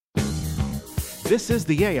This is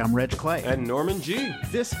The Yay. I'm Reg Clay. And Norman G.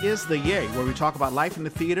 This is The Yay, where we talk about life in the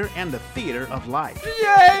theater and the theater of life.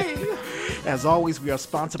 Yay! As always, we are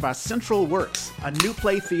sponsored by Central Works, a new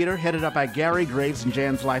play theater headed up by Gary Graves and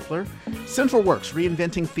Jan Leifler. Central Works,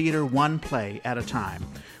 reinventing theater one play at a time.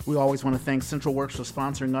 We always want to thank Central Works for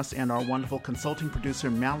sponsoring us and our wonderful consulting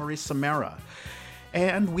producer, Mallory Samara.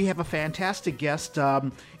 And we have a fantastic guest.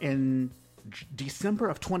 In December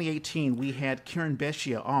of 2018, we had Kieran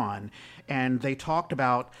Beshia on, and they talked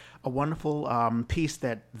about a wonderful piece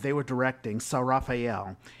that they were directing, Sa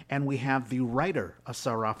Raphael. And we have the writer of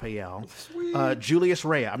Sa Raphael, Julius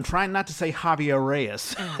Rea. I'm trying not to say Javier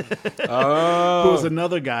Reyes, who was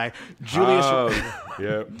another guy. Julius,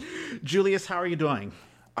 how are you doing?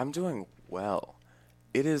 I'm doing well.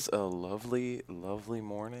 It is a lovely, lovely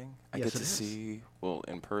morning. I get to see,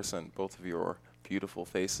 in person, both of your beautiful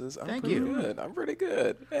faces. Thank you. Good. I'm pretty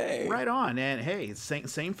good. Hey. Right on. And hey,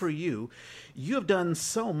 same for you. You have done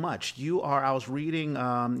so much. I was reading,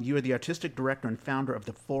 you are the artistic director and founder of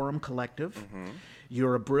the Forum Collective. Mm-hmm.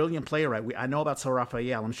 You're a brilliant playwright. I know about Sa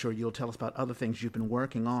Raphael. I'm sure you'll tell us about other things you've been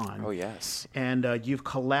working on. Oh, yes. And you've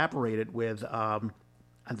collaborated with, I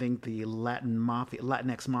think, the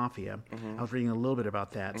Latinx Mafia. Mm-hmm. I was reading a little bit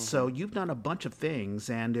about that. Mm-hmm. So you've done a bunch of things.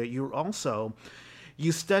 And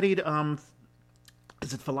you studied,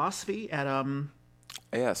 is it philosophy at...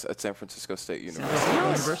 Yes, at San Francisco State University. San Francisco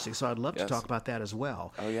University. So I'd love to talk about that as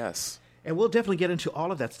well. Oh, yes. And we'll definitely get into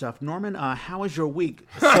all of that stuff. Norman, how was your week?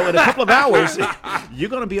 So in a couple of hours, you're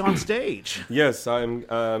going to be on stage. Yes, I'm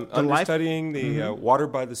understudying the Water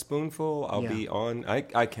by the Spoonful. I'll be on.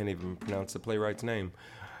 I can't even pronounce the playwright's name.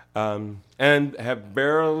 And have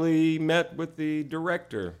barely met with the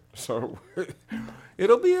director. So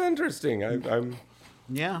it'll be interesting. I'm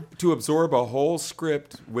to absorb a whole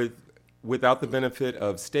script without the benefit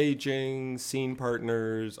of staging, scene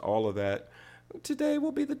partners, all of that. Today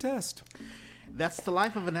will be the test. That's the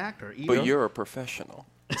life of an actor. But you're a professional.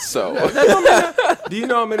 So do you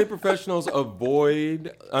know how many professionals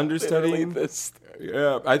avoid understudying?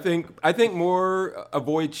 Yeah, I think more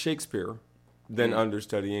avoid Shakespeare than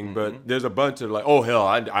understudying. Mm-hmm. But there's a bunch of like, oh hell,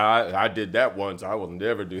 I did that once. I will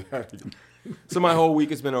never do that. So my whole week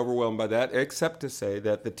has been overwhelmed by that, except to say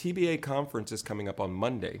that the TBA conference is coming up on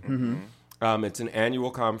Monday. Mm-hmm. It's an annual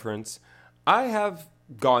conference. I have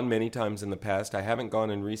gone many times in the past. I haven't gone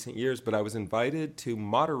in recent years, but I was invited to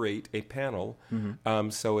moderate a panel. Mm-hmm.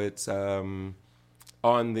 So it's on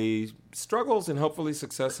the struggles and hopefully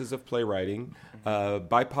successes of playwriting,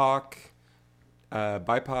 BIPOC,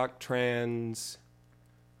 trans,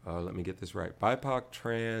 let me get this right, BIPOC,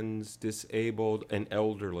 trans, disabled, and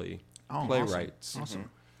elderly playwrights. Awesome.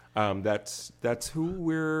 That's who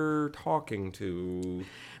we're talking to.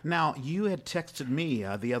 Now, you had texted me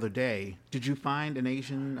the other day. Did you find an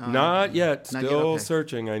Asian? Not yet. Still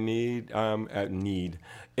searching. I need.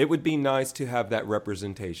 It would be nice to have that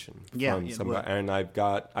representation from somebody. And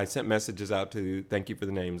I sent messages out to. Thank you for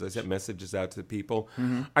the names. I sent messages out to people.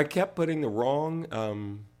 Mm-hmm. I kept putting the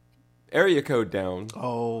wrong area code down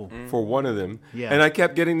for one of them. Yeah. And I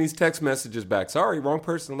kept getting these text messages back. Sorry, wrong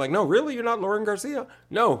person. I'm like, no, really? You're not Lauren Garcia?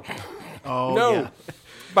 No. No. Yeah.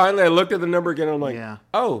 Finally, I looked at the number again. And I'm like,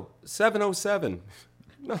 707.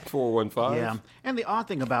 Not 415. Yeah. And the odd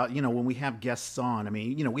thing about, when we have guests on, I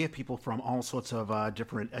mean, we have people from all sorts of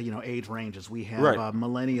different, age ranges. We have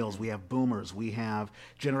millennials, we have boomers, we have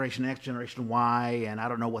Generation X, Generation Y, and I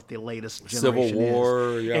don't know what the latest generation Civil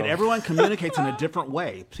War, is. Yeah. And everyone communicates in a different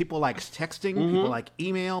way. People like texting, people like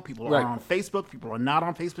email, people are on Facebook, people are not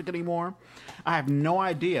on Facebook anymore. I have no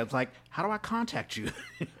idea. It's like, how do I contact you?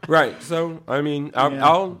 Right. So, I mean,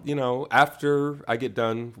 I'll after I get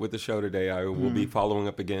done with the show today, I will be following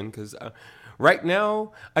up again because right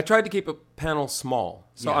now I tried to keep a panel small.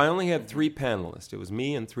 So I only had 3 panelists. It was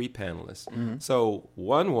me and 3 panelists. Mm-hmm. So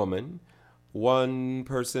one woman, one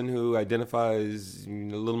person who identifies a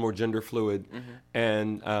little more gender fluid,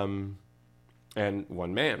 and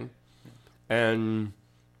one man. And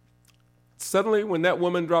suddenly when that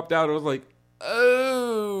woman dropped out, I was like,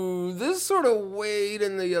 oh, this sort of weighed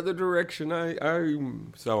in the other direction.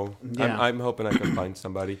 I'm hoping I can find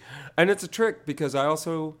somebody. And it's a trick because I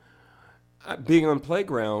also, being on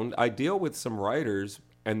Playground, I deal with some writers,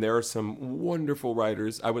 and there are some wonderful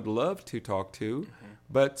writers I would love to talk to,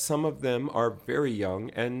 but some of them are very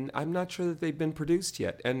young, and I'm not sure that they've been produced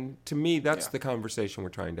yet. And to me, that's the conversation we're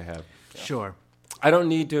trying to have. Yeah. Sure. I don't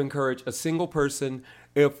need to encourage a single person.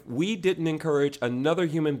 If we didn't encourage another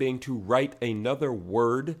human being to write another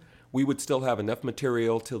word, we would still have enough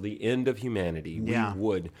material till the end of humanity. We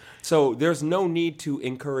would. So there's no need to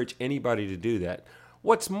encourage anybody to do that.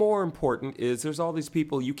 what's more important is there's all these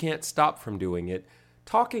people you can't stop from doing it.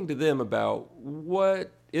 Talking to them about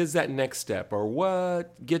what is that next step, or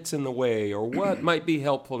what gets in the way, or what might be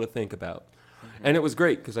helpful to think about. And it was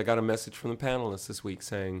great because I got a message from the panelists this week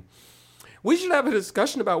saying, we should have a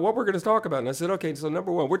discussion about what we're going to talk about. And I said, okay, so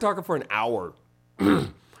number one, we're talking for an hour.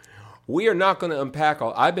 We are not going to unpack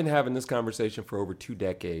all. I've been having this conversation for over 2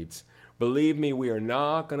 decades. Believe me, we are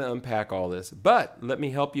not going to unpack all this. But let me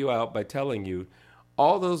help you out by telling you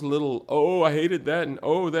all those little, oh, I hated that, and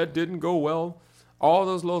oh, that didn't go well. All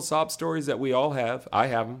those little sob stories that we all have. I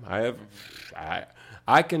have them.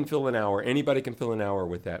 I can fill an hour. Anybody can fill an hour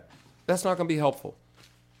with that. That's not going to be helpful.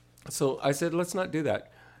 So I said, let's not do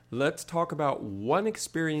that. Let's talk about one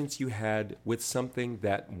experience you had with something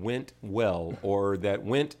that went well, or that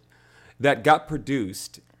got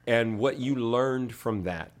produced, and what you learned from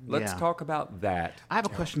that. Let's talk about that. I have a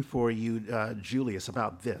question for you, Julius,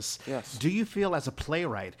 about this. Yes. Do you feel as a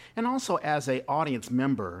playwright, and also as an audience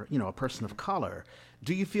member, a person of color,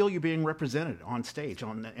 do you feel you're being represented on stage,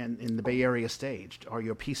 in the Bay Area stage? Are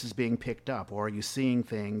your pieces being picked up, or are you seeing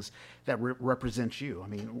things that represent you? I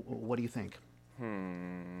mean, what do you think?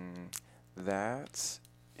 That's...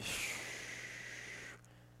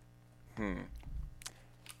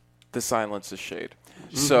 The silence is shade.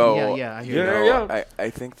 So I hear you. I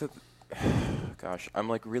think that, gosh, I'm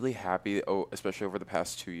like really happy, especially over the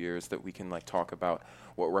past 2 years, that we can like talk about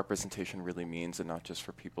what representation really means, and not just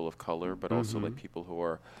for people of color, but also like people who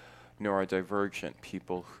are neurodivergent,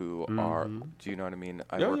 people who are, do you know what I mean?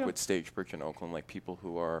 I work with Stagebridge in Oakland, like people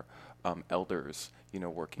who are elders,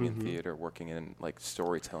 working in theater, working in like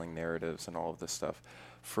storytelling narratives and all of this stuff.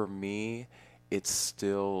 For me, it's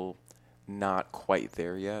still not quite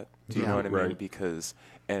there yet. Do you know what I mean? Because,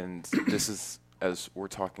 and this is, as we're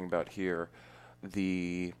talking about here,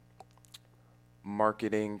 the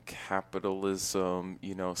marketing, capitalism,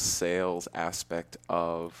 sales aspect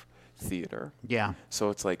of theater. Yeah.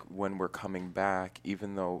 So it's like when we're coming back,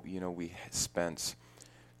 even though, we spent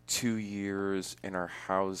 2 years in our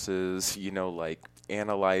houses, like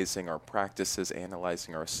analyzing our practices,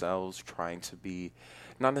 analyzing ourselves, trying to be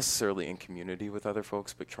not necessarily in community with other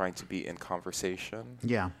folks, but trying to be in conversation.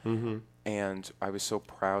 Yeah. And I was so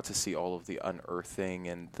proud to see all of the unearthing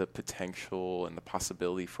and the potential and the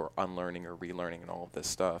possibility for unlearning or relearning and all of this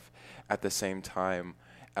stuff. At the same time,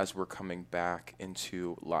 as we're coming back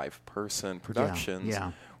into live person productions,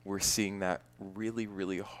 we're seeing that really,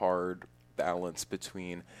 really hard balance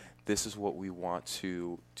between this is what we want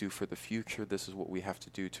to do for the future, this is what we have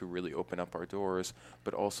to do to really open up our doors,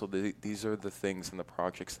 but also these are the things and the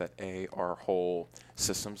projects that our whole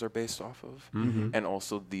systems are based off of. And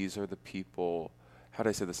also these are the people, how do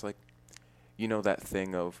I say this, like, that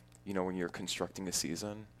thing of, when you're constructing a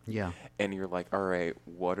season, and you're like, all right,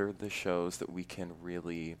 what are the shows that we can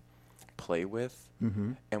really play with,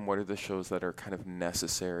 and what are the shows that are kind of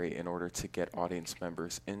necessary in order to get audience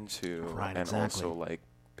members into, also like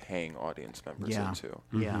paying audience members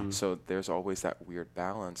into. So there's always that weird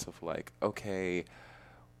balance of like, okay,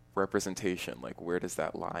 representation, like where does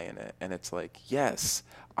that lie in it? And it's like, yes,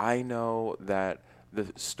 I know that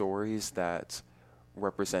the stories that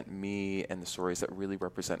represent me and the stories that really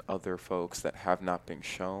represent other folks that have not been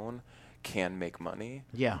shown can make money.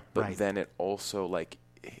 But then it also, like,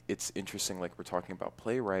 it's interesting, like we're talking about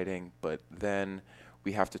playwriting, but then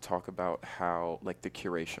we have to talk about how, like, the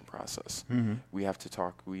curation process. We have to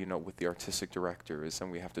talk, with the artistic directors,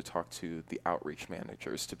 and we have to talk to the outreach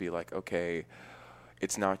managers to be like, okay,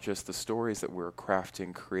 it's not just the stories that we're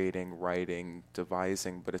crafting, creating, writing,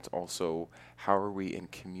 devising, but it's also how are we in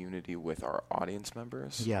community with our audience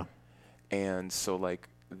members? And so, like,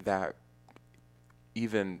 that,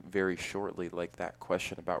 even very shortly, like that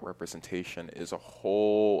question about representation is a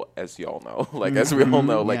whole, as y'all know, like as we all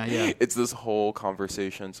know, like it's this whole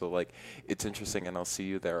conversation. So like it's interesting, and I'll see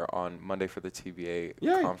you there on Monday for the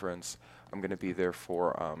TBA conference. I'm going to be there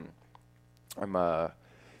for, I'm a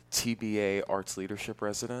TBA Arts Leadership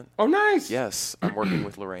resident. Oh, nice. Yes, I'm working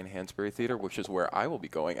with Lorraine Hansberry Theater, which is where I will be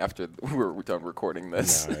going after we're done recording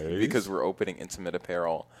this, because we're opening Intimate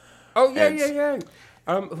Apparel. Oh, yeah.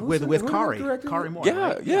 With Kari Moore.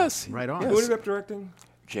 Yeah, right? Yes. Right on. Who ended up directing?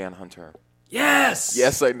 Jan Hunter. Yes.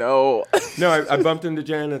 Yes, I know. No, I bumped into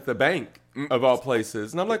Jan at the bank, of all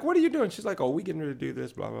places. And I'm like, what are you doing? She's like, oh, we getting ready to do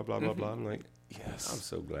this, blah, blah, blah, blah, blah. I'm like, yes. I'm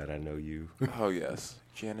so glad I know you. Oh, yes.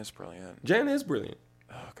 Jan is brilliant. Jan is brilliant.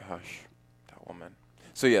 Oh, gosh. That woman.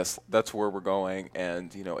 So, yes, that's where we're going.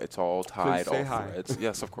 And, it's all tied. Please say hi.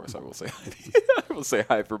 Yes, of course, I will say hi. I will say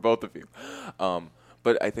hi for both of you.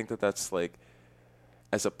 But I think that's, like,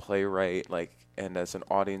 as a playwright, like, and as an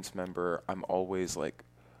audience member, I'm always, like,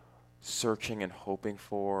 searching and hoping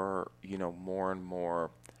for, more and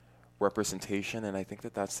more representation. And I think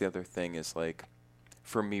that that's the other thing is like,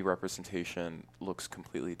 for me, representation looks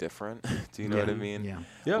completely different. Do you know what I mean?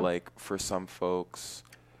 Yeah. Like for some folks,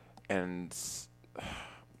 and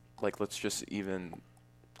like, let's just even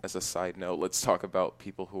as a side note, let's talk about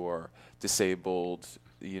people who are disabled,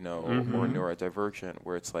 or neurodivergent,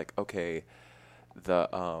 where it's like, okay, the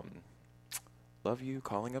love you,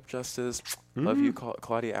 calling up justice, love you,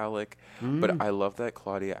 Claudia Alec. But I love that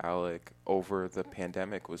Claudia Alec over the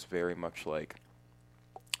pandemic was very much like,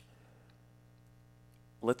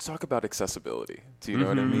 let's talk about accessibility. Do you know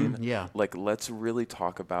what I mean? Yeah. Like, let's really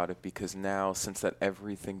talk about it, because now, since that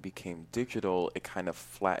everything became digital, it kind of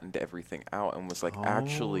flattened everything out and was like,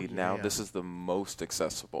 now this is the most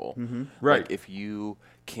accessible. Right. Like, if you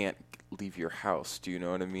can't leave your house, do you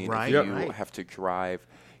know what I mean? Right. If you have to drive,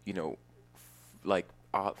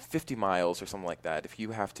 50 miles or something like that, if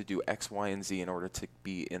you have to do X, Y, and Z in order to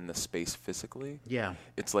be in the space physically,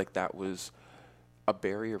 it's like that was a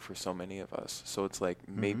barrier for so many of us. So it's like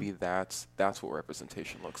maybe that's what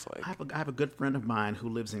representation looks like. I have a good friend of mine who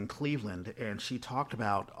lives in Cleveland, and she talked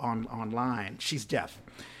about online. She's deaf,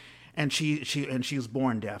 and she was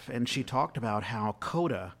born deaf, and she talked about how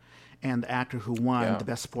Coda and the actor who won the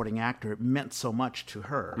Best Supporting Actor meant so much to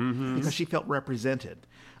her because she felt represented.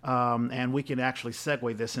 And we can actually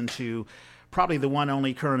segue this into probably the one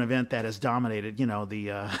only current event that has dominated,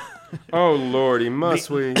 the oh Lordy, must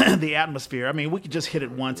we? The atmosphere. I mean, we could just hit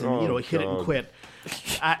it once and hit it and quit.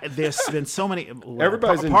 There's been so many.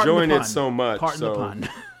 Everybody's enjoying it so much. Pardon the pun.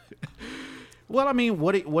 Well, I mean,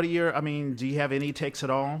 what are your? I mean, do you have any takes at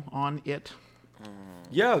all on it?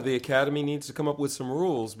 Yeah, the Academy needs to come up with some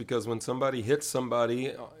rules, because when somebody hits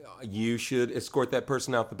somebody, you should escort that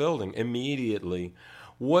person out the building immediately.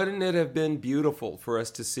 Wouldn't it have been beautiful for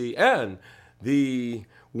us to see? And the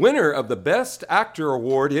winner of the Best Actor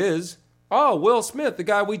Award is, Will Smith, the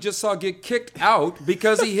guy we just saw get kicked out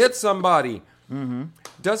because he hit somebody.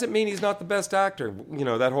 Doesn't mean he's not the best actor,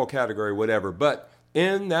 that whole category, whatever. But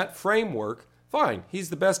in that framework, fine,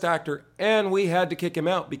 he's the best actor, and we had to kick him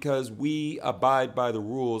out because we abide by the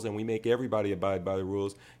rules, and we make everybody abide by the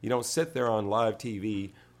rules. You don't sit there on live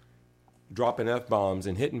TV dropping F-bombs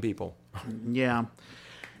and hitting people. Yeah.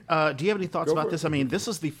 Do you have any thoughts about this? I mean, this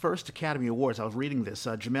is the first Academy Awards. I was reading this.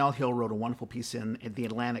 Jamel Hill wrote a wonderful piece in The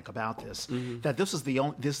Atlantic about this. That this is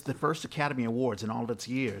the first Academy Awards in all of its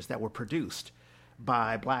years that were produced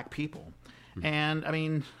by black people. And I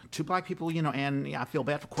mean, two black people, and I feel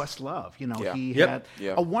bad for Questlove. He had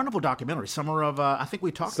a wonderful documentary, Summer of, I think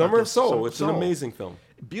we talked about Summer of this. Soul. It's an amazing film.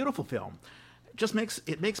 Beautiful film. Just makes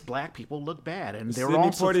black people look bad, and there Sidney are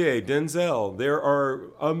also Poitier, Denzel. There are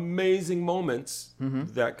amazing moments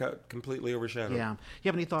that got completely overshadowed. Yeah, you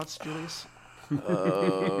have any thoughts, Julius?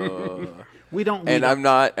 We don't. I'm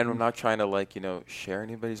not trying to share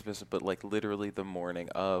anybody's business, but literally the morning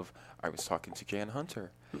of, I was talking to Jan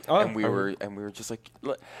Hunter, and we were just like,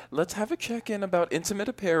 let's have a check-in about intimate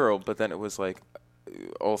apparel, but then it was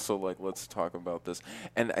also let's talk about this,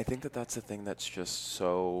 and I think that that's the thing that's just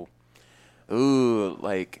so.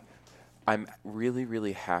 I'm really,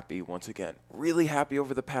 really happy, once again, really happy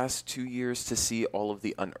over the past 2 years to see all of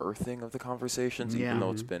the unearthing of the conversations, even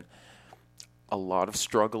though it's been a lot of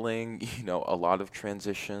struggling, a lot of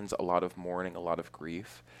transitions, a lot of mourning, a lot of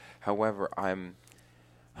grief. However, I'm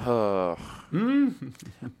glad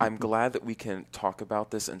that we can talk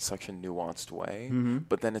about this in such a nuanced way,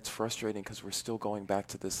 but then it's frustrating because we're still going back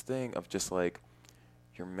to this thing of just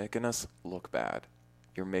you're making us look bad.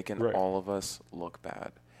 You're making all of us look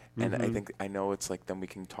bad. And I know it's then we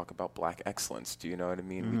can talk about black excellence. Do you know what I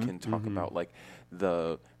mean? We can talk about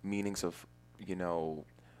the meanings of,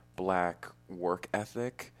 black work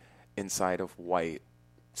ethic inside of white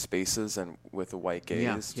spaces and with a white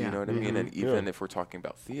gaze. Do you know what I mean? And even if we're talking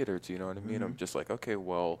about theater, do you know what I mean? I'm just okay,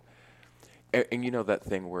 well, and that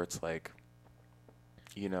thing where it's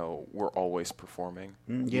we're always performing,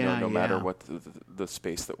 no matter what the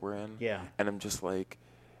space that we're in. Yeah. And I'm just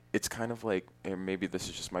it's kind of and maybe this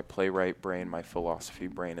is just my playwright brain, my philosophy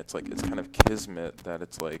brain. It's it's kind of kismet that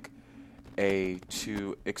it's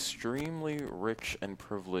two extremely rich and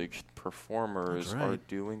privileged performers are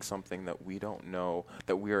doing something that we don't know,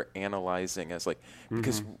 that we are analyzing as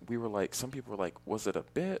because we were some people were was it a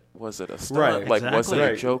bit? Was it a stunt? Was it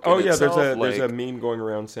a joke? Oh yeah, there's a meme going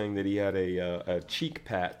around saying that he had a cheek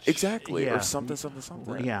patch. Exactly, or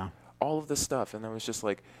something. Yeah. All of this stuff, and I was just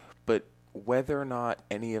but whether or not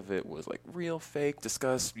any of it was real, fake,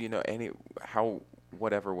 discussed,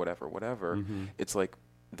 whatever, it's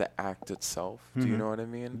the act itself. Do you know what I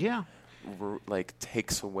mean? Yeah. like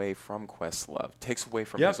takes away from Questlove, takes away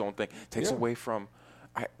from Yep. his own thing, takes Yeah. away from,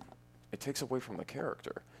 it takes away from the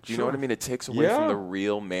character. Do you Sure. know what I mean? It takes away from Yeah. the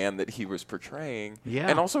real man that he was portraying, Yeah.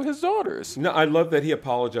 and also his daughters. No, I love that he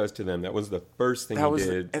apologized to them. That was the first thing he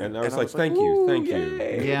did, and I was like, "Thank you, thank you."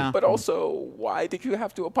 yay. Yeah. But also, why did you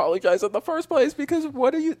have to apologize in the first place? Because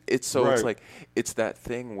what are you? It's so it's Right. like it's that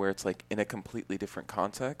thing where it's like in a completely different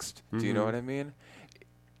context. Do you know what I mean?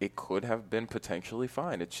 It could have been potentially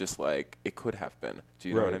fine. It's just like it could have been. Do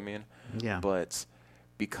you know what I Right. mean? Yeah. But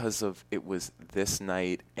because of it was this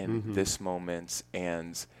night and this moment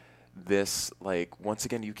and this, like, once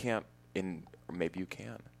again, you can't or maybe you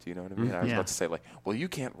can. Do you know what I mean? I was Yeah. about to say, like, well, you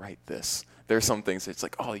can't write this. There's some things it's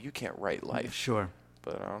like, oh, you can't write life. Sure.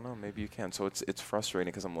 But I don't know, maybe you can. So it's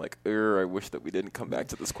frustrating because I'm like, I wish that we didn't come back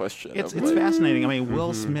to this question. It's of, like, fascinating. I mean,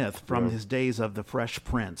 Will Smith, from his days of The Fresh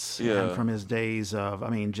Prince, and Yeah. from his days of, I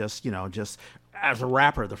mean, just as a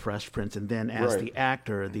rapper, The Fresh Prince, and then as Right. the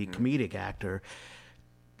actor, the comedic actor,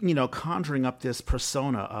 conjuring up this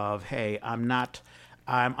persona of, hey, I'm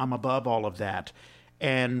above all of that.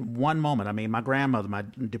 And one moment, I mean, my grandmother, my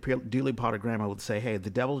dearly departed grandma, would say, hey, the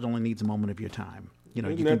devil only needs a moment of your time. You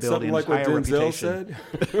Isn't can that build something an like what entire Denzel reputation.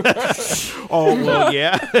 said? Oh, well,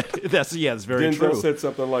 yeah. That's very Denzel true. said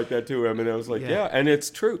something like that too. I mean, I was like, Yeah. yeah, and it's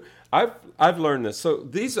true. I've learned this. So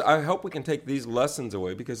I hope we can take these lessons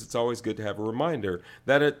away, because it's always good to have a reminder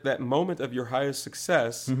that at that moment of your highest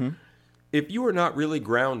success, if you are not really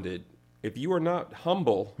grounded, if you are not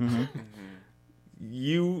humble,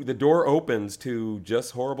 the door opens to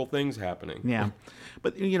just horrible things happening. Yeah.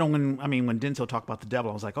 But, when Denzel talked about the devil,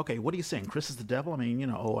 I was like, okay, what are you saying? Chris is the devil? I mean,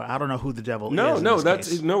 or I don't know who the devil is. No, in no, this that's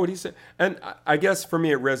case. no what he said. And I guess for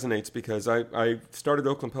me it resonates because I started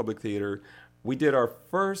Oakland Public Theater. We did our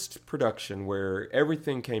first production where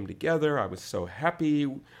everything came together. I was so happy.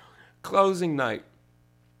 Closing night,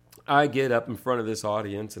 I get up in front of this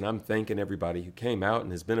audience and I'm thanking everybody who came out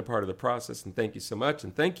and has been a part of the process, and thank you so much,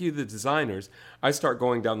 and thank you the designers. I start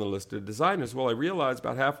going down the list of designers. Well, I realized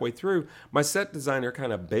about halfway through, my set designer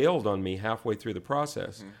kind of bailed on me halfway through the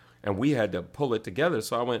process, and we had to pull it together.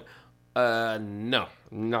 So I went, no,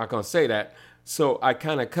 I'm not going to say that. So I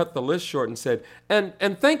kind of cut the list short and said, and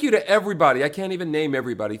thank you to everybody. I can't even name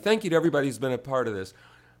everybody. Thank you to everybody who's been a part of this.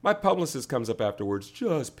 My publicist comes up afterwards,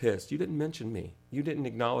 just pissed. You didn't mention me. You didn't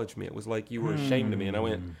acknowledge me. It was like you were ashamed of me. And I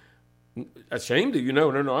went, ashamed of you?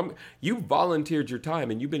 No. You volunteered your time,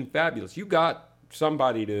 and you've been fabulous. You got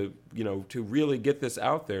somebody to really get this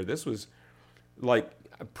out there. This was like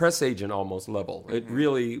a press agent almost level. It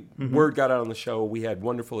really, word got out on the show. We had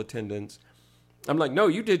wonderful attendance. I'm like, no,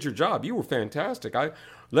 you did your job. You were fantastic.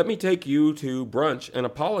 Let me take you to brunch and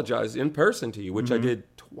apologize in person to you, which I did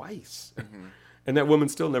twice. And that woman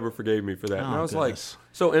still never forgave me for that. And I was goodness. like,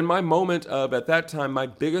 so in my moment of, at that time, my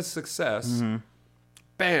biggest success,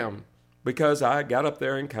 bam, because I got up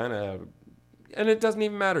there and kind of, and it doesn't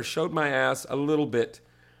even matter, showed my ass a little bit.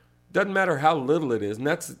 Doesn't matter how little it is. And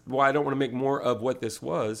that's why I don't want to make more of what this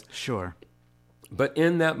was. Sure. But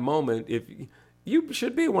in that moment, if you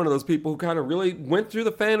should be one of those people who kind of really went through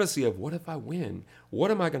the fantasy of, what if I win? What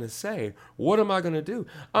am I going to say? What am I going to do?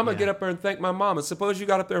 I'm going to get up there and thank my mama. Suppose you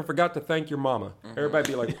got up there and forgot to thank your mama.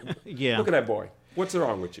 Everybody be like, Yeah. look at that boy. What's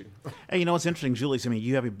wrong with you? Hey, it's interesting, Julius. I mean,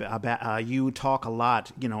 you have you talk a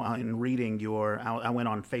lot. In reading I went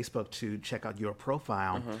on Facebook to check out your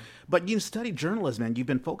profile, but you study journalism, and you've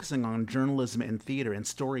been focusing on journalism and theater and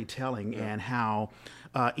storytelling, and how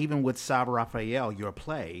even with Salvador Raphael, your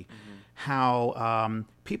play, how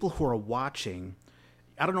people who are watching.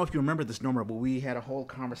 I don't know if you remember this, Norma, but we had a whole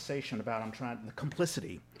conversation about the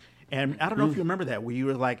complicity. And I don't know if you remember that, where you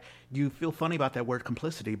were like, you feel funny about that word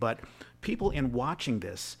complicity, but people in watching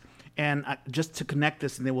this, and just to connect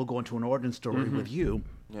this, and then we'll go into an origin story with you,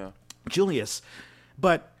 Julius,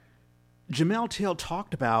 but Jamel Till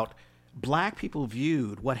talked about black people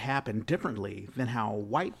viewed what happened differently than how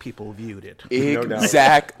white people viewed it.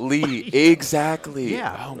 Exactly.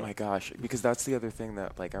 Yeah. Oh my gosh. Because that's the other thing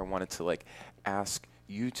that I wanted to ask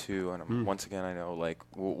you two, and once again, I know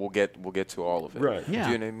we'll get to all of it. Right. Yeah.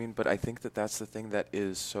 Do you know what I mean? But I think that's the thing that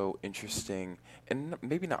is so interesting, and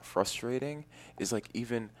maybe not frustrating, is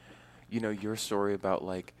even, your story about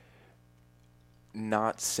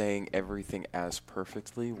not saying everything as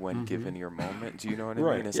perfectly when given your moment. Do you know what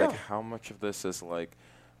I mean? It's how much of this is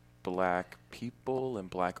black people and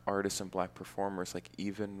black artists and black performers,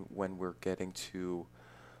 even when we're getting to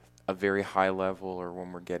a very high level, or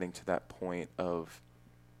when we're getting to that point of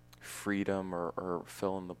freedom or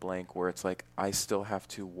fill in the blank, where it's I still have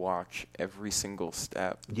to watch every single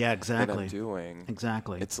step Yeah, exactly. that I'm doing.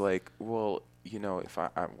 Exactly. It's well, if I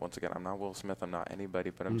once again, I'm not Will Smith, I'm not anybody,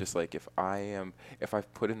 but I'm just like, if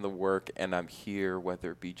I've put in the work and I'm here,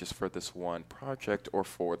 whether it be just for this one project or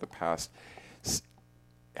for the past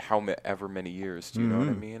however many years, do you know what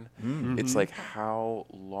I mean? It's like, how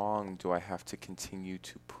long do I have to continue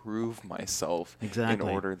to prove myself in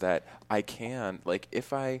order that I can, like,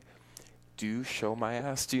 if I do show my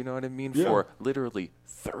ass, do you know what I mean, for literally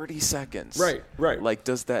 30 seconds, right, like,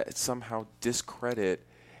 does that somehow discredit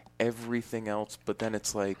everything else? But then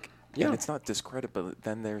it's like, and it's not discredit, but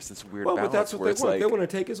then there's this weird balance. But that's what where they want. like, they want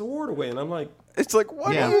to take his award away, and I'm like, it's like,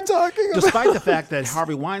 what are you talking about? Despite the fact that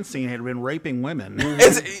Harvey Weinstein had been raping women,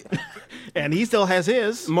 and he still has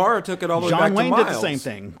his. Mara took it all the way back John Wayne to Miles. did the same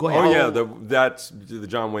thing. Go ahead. Oh yeah, that's the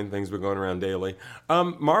John Wayne thing's been going around daily.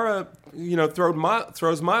 Mara,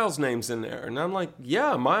 throws Miles' names in there, and I'm like,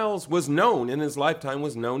 yeah, Miles was known in his lifetime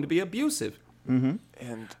to be abusive.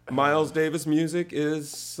 And Miles Davis music is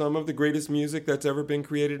some of the greatest music that's ever been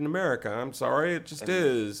created in America. I'm sorry, it just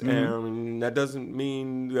is. And that doesn't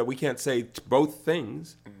mean that we can't say both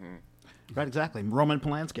things. Right, exactly. Roman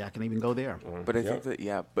Polanski, I can even go there. But I think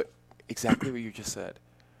that, but exactly what you just said.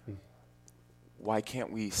 Why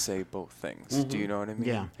can't we say both things? Do you know what I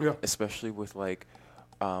mean? Yeah. Especially with, like,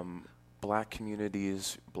 Black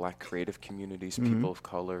communities, Black creative communities, people of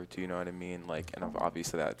color. Do you know what I mean? Like, and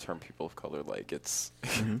obviously that term "people of color," like, it's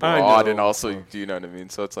broad, and also, do you know what I mean?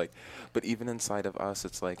 So it's like, but even inside of us,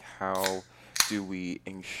 it's like, how do we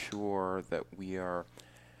ensure that we are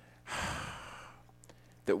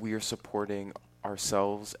supporting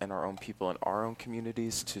ourselves and our own people and our own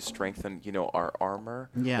communities to strengthen, our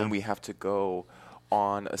armor when we have to go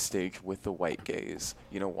on a stage with the white gaze,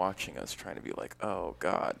 watching us, trying to be like, oh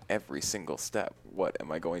God, every single step, what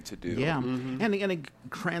am I going to do? Yeah, and it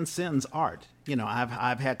transcends art.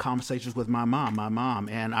 I've had conversations with my mom,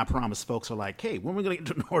 and I promise folks are like, hey, when are we going to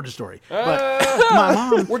get to an origin story? But my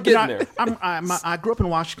mom, we're getting there. I grew up in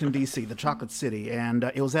Washington, D.C., the Chocolate City, and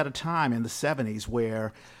it was at a time in the 70s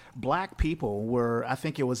where Black people were, I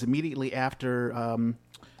think it was immediately after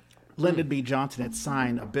Lyndon B. Johnson had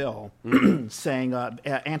signed a bill saying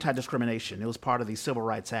anti-discrimination. It was part of the Civil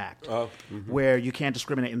Rights Act, where you can't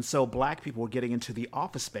discriminate. And so Black people were getting into the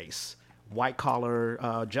office space,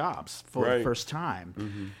 white-collar jobs for the first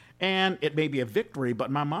time. And it may be a victory, but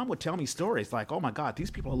my mom would tell me stories like, oh, my God, these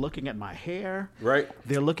people are looking at my hair. Right.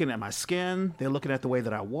 They're looking at my skin. They're looking at the way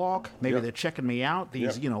that I walk. Maybe they're checking me out.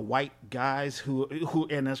 These, white guys who,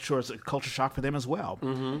 and that's sure it's a culture shock for them as well.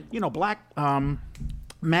 Black...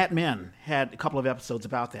 Mad Men had a couple of episodes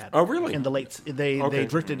about that. Oh, really? In the they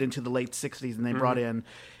drifted into the late 60s, and they brought in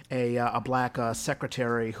a Black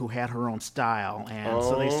secretary who had her own style, and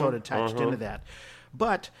so they sort of touched into that.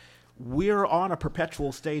 But we're on a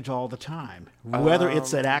perpetual stage all the time, whether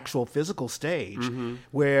it's an actual physical stage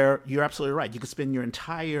where you're absolutely right. You could spend your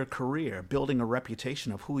entire career building a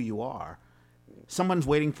reputation of who you are. Someone's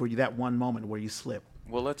waiting for you that one moment where you slip.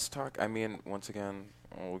 Well, let's talk. I mean, once again,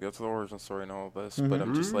 we'll get to the origin story and all of this, but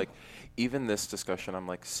I'm just like, even this discussion, I'm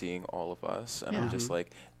like seeing all of us, and I'm just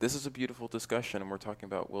like, this is a beautiful discussion, and we're talking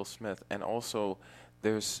about Will Smith, and also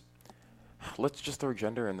let's just throw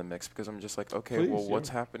gender in the mix, because I'm just like, okay, what's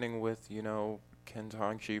happening with,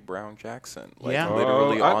 Ketanji Brown Jackson? Like,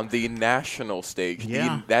 literally on the national stage.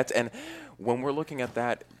 And when we're looking at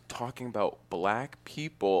that, talking about Black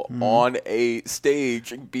people on a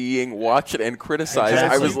stage being watched and criticized,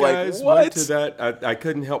 I was like, what? To that, I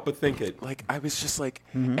couldn't help but think it. Like, I was just like,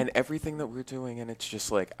 and everything that we're doing, and it's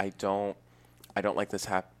just like, I don't like this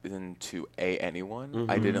happen to anyone.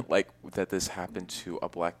 I didn't like that this happened to a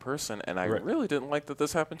Black person, and I really didn't like that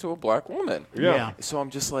this happened to a Black woman. So I'm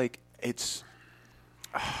just like, it's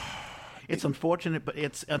unfortunate, but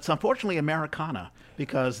it's unfortunately Americana,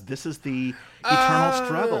 because this is the eternal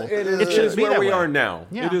struggle. It is where we are now.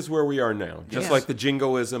 Yeah. It is where we are now. Just like the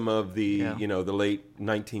jingoism of the the late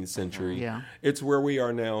 19th century. It's where we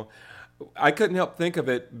are now. I couldn't help think of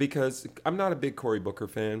it because I'm not a big Cory Booker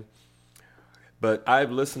fan, but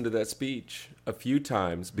I've listened to that speech a few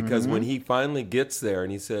times, because when he finally gets there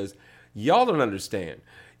and he says, y'all don't understand.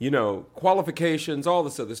 Qualifications, all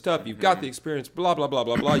this other stuff. You've got the experience, blah, blah, blah,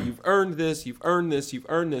 blah, blah. You've earned this, you've earned this, you've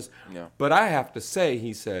earned this. Yeah. But I have to say,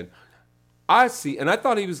 he said, I see, and I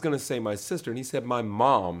thought he was going to say my sister, and he said my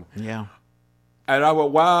mom. Yeah. And I went,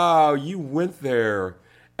 wow, you went there.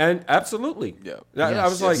 And absolutely. Yeah. I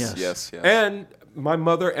was like, yes. And my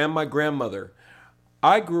mother and my grandmother.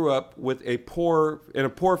 I grew up in a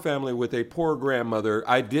poor family with a poor grandmother.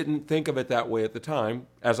 I didn't think of it that way at the time.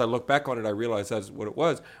 As I look back on it, I realized that's what it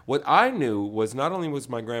was. What I knew was not only was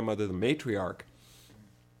my grandmother the matriarch,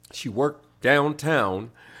 she worked downtown,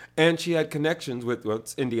 And she had connections with, well,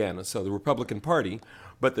 it's Indiana, so the Republican Party.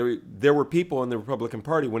 But there were people in the Republican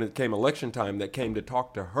Party when it came election time that came to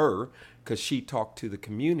talk to her because she talked to the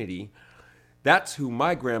community. That's who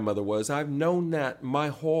my grandmother was. I've known that my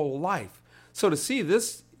whole life. So to see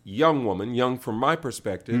this young woman, young from my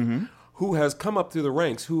perspective, who has come up through the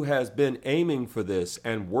ranks, who has been aiming for this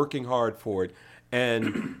and working hard for it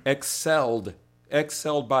and excelled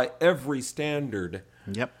by every standard.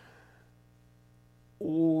 Yep.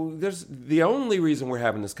 There's the only reason we're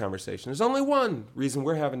having this conversation. There's only one reason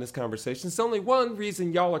we're having this conversation. It's only one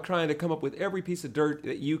reason y'all are trying to come up with every piece of dirt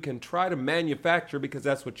that you can try to manufacture because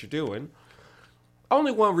that's what you're doing.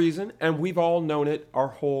 Only one reason, and we've all known it our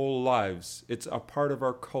whole lives. It's a part of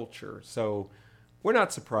our culture. So we're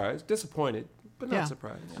not surprised, disappointed, but not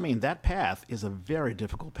surprised. I mean, that path is a very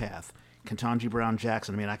difficult path. Ketanji Brown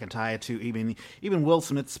Jackson. I mean, I can tie it to even Will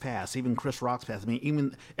Smith's past, even Chris Rock's past. I mean,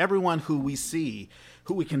 even everyone who we see,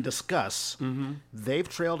 who we can discuss, they've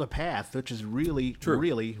trailed a path which is really,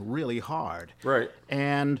 really, really hard. Right.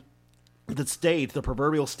 And the stage, the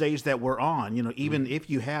proverbial stage that we're on, even if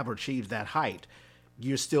you have achieved that height,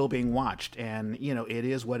 you're still being watched. And, it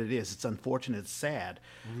is what it is. It's unfortunate. It's sad.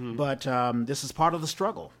 But this is part of the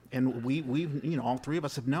struggle. And we've all three of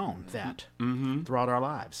us have known that throughout our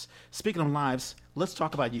lives. Speaking of lives, let's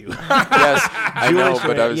talk about you. Yes, I know,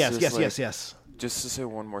 but I was yes. Just to say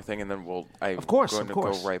one more thing, and then I'm of course. to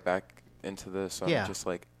go right back into this. Just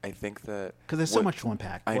I think that... Because there's so much to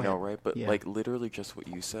unpack. I know, right? But literally just what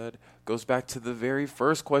you said goes back to the very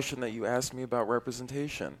first question that you asked me about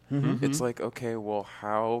representation. It's like, okay, well,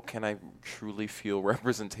 how can I truly feel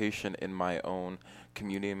representation in my own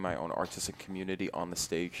community, in my own artistic community on the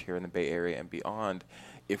stage here in the Bay Area and beyond,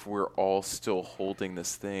 if we're all still holding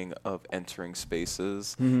this thing of entering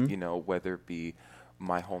spaces, whether it be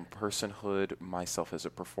my whole personhood, myself as a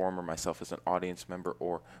performer, myself as an audience member,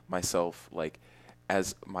 or myself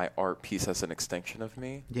as my art piece as an extension of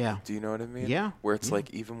me. Yeah. Do you know what I mean? Yeah. Where it's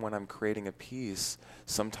even when I'm creating a piece,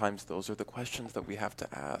 sometimes those are the questions that we have to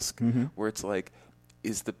ask. Where it's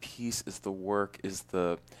is the piece, is the work, is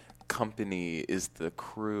the company, is the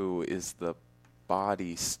crew, is the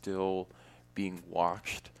body still being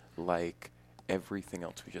watched like everything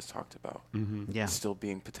else we just talked about? Yeah. Still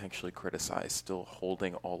being potentially criticized, still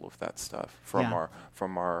holding all of that stuff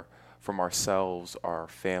from ourselves, our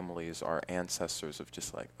families, our ancestors, of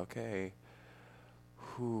just okay,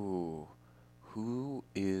 who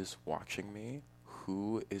is watching me?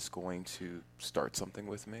 Who is going to start something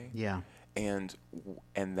with me? Yeah. And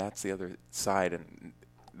that's the other side, and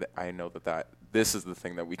I know that this is the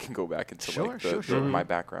thing that we can go back into my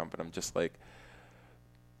background, but I'm just but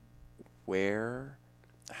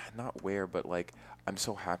I'm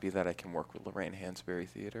so happy that I can work with Lorraine Hansberry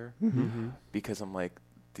Theater because I'm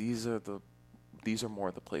these are more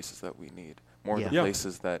of the places that we need, more of the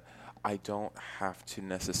places that I don't have to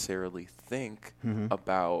necessarily think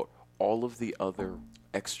about all of the other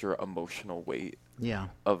extra emotional weight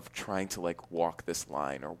of trying to walk this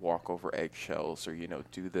line or walk over eggshells or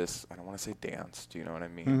do this. I don't want to say dance. Do you know what I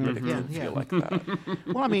mean? But it can feel like that.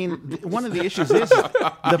 Well, I mean, one of the issues is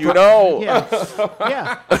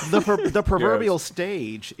the proverbial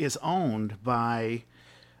stage is owned by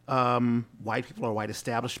white people or white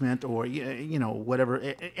establishment or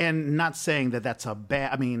whatever, and not saying that that's a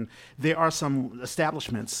bad. I mean, there are some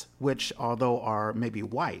establishments which, although are maybe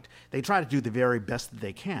white, they try to do the very best that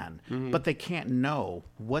they can, but they can't know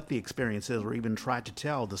what the experience is or even try to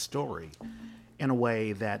tell the story in a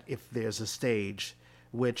way that if there's a stage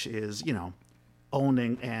which is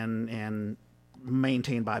owning and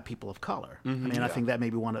maintained by people of color. I mean, I think that may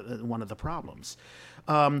be one of the problems.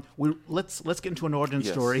 Let's get into an origin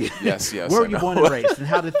story. Yes. Where were you born and raised, and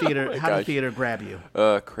how did theater grab you?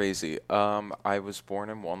 Crazy. I was born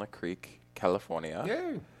in Walnut Creek, California.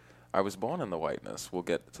 Yay. I was born in the whiteness. We'll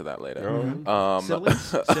get to that later.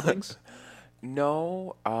 Siblings?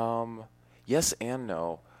 No. Yes and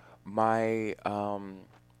no. My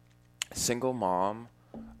single mom,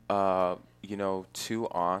 2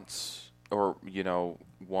 aunts, or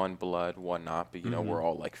one blood, one not, but we're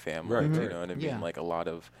all family. Right, you know what I mean? A lot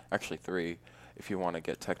of, actually 3, if you want to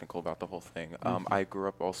get technical about the whole thing. I grew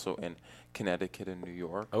up also in Connecticut and New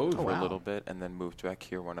York for a little bit, and then moved back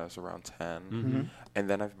here when I was around 10. And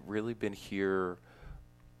then I've really been here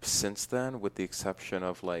since then, with the exception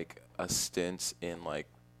of a stint in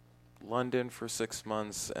London for 6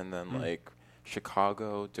 months, and then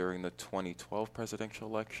Chicago during the 2012 presidential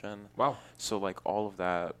election. Wow. So all of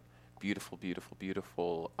that. Beautiful.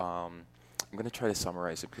 I'm going to try to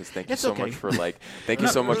summarize it because thank you so much for thank you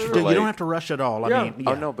so much for you don't have to rush at all. I mean,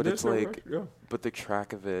 oh no, but it's but the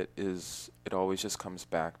track of it is, it always always just comes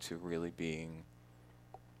back to really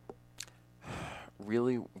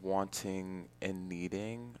wanting and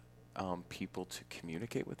needing people to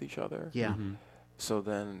communicate with each other. Yeah. So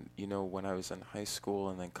then, when I was in high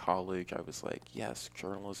school and then college, I was like, yes,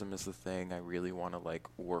 journalism is the thing. I really want to like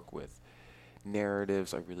work with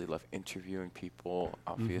narratives. I really love interviewing people.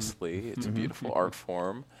 Obviously, it's a beautiful art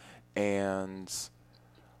form. And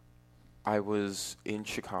I was in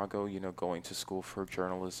Chicago, going to school for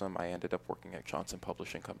journalism. I ended up working at Johnson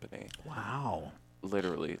Publishing Company. Wow.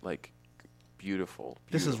 Literally, like, beautiful.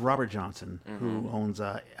 This is Robert Johnson, who owns,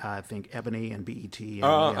 I think, Ebony and BET. And,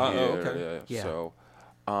 Okay. Yeah. So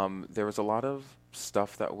there was a lot of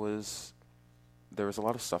stuff that was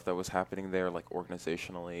happening there, like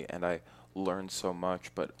organizationally, and I learned so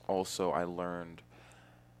much. But also, I learned,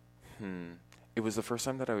 it was the first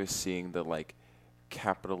time that I was seeing the like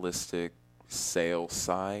capitalistic sales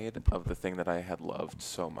side of the thing that I had loved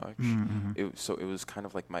so much. So it was kind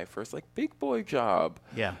of like my first like big boy job.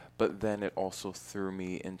 Yeah. But then it also threw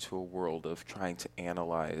me into a world of trying to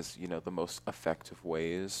analyze, the most effective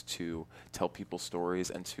ways to tell people stories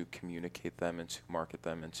and to communicate them and to market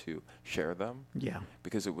them and to share them. Yeah.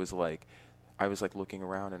 Because it was like, I was like looking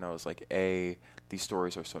around and I was like, these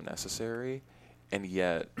stories are so necessary, and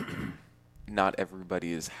yet not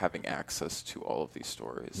everybody is having access to all of these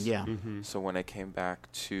stories. Yeah. So when I came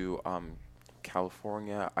back to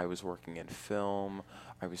California, I was working in film.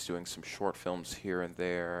 I was doing some short films here and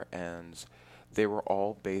there, and they were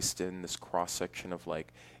all based in this cross-section of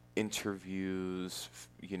like interviews,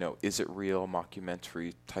 is it real,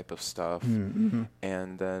 mockumentary type of stuff.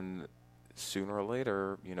 And then sooner or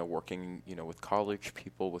later, working, with college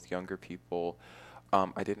people, with younger people,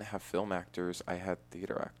 I didn't have film actors, I had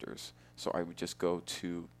theater actors. So I would just go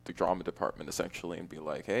to the drama department essentially and be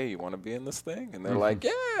like, hey, you want to be in this thing? And they're like,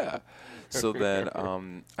 yeah. So then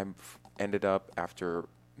I ended up, after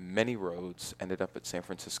many roads, ended up at San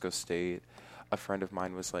Francisco State. A friend of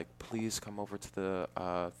mine was like, please come over to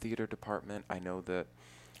the theater department. I know that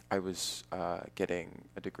I was getting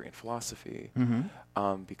a degree in philosophy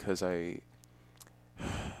because when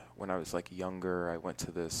I was like younger, I went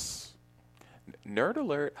to this nerd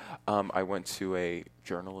alert. I went to a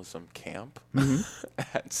journalism camp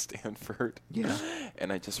at Stanford. Yeah.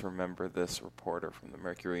 And I just remember this reporter from the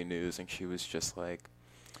Mercury News, and she was just like,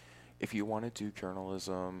 if you want to do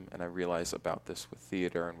journalism, and I realized about this with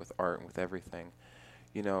theater and with art and with everything,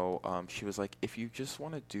 she was like, if you just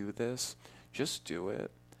want to do this, just do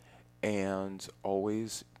it. And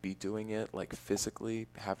always be doing it, like physically,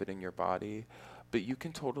 have it in your body. But you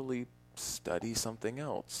can totally study something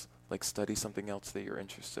else. Like study something else that you're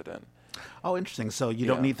interested in. Oh, interesting. So you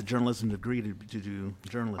don't need the journalism degree to do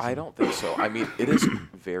journalism. I don't think so. I mean, it is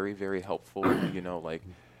very, very helpful, like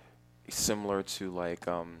similar to like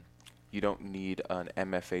you don't need an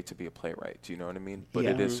MFA to be a playwright. Do you know what I mean? But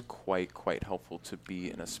it is quite helpful to be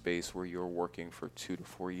in a space where you're working for 2 to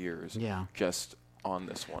 4 years just on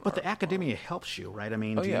this one. But the academia helps you, right? I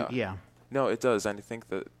mean, No, it does. And I think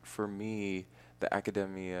that for me, the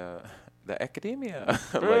academia, like,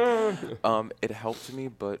 it helped me.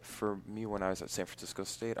 But for me, when I was at San Francisco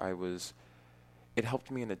State, it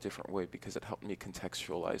helped me in a different way because it helped me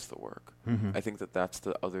contextualize the work. I think that that's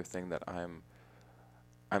the other thing that I'm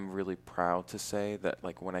really proud to say, that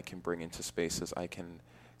like when I can bring into spaces, I can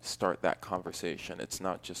start that conversation. It's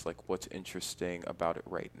not just like what's interesting about it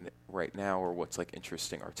right now or what's like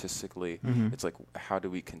interesting artistically. It's like, how do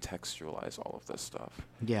we contextualize all of this stuff?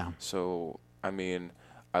 Yeah. So, I mean,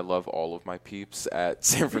 I love all of my peeps at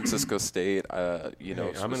San Francisco State. Hey,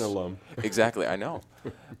 I'm an alum. Exactly, I know.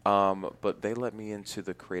 But they let me into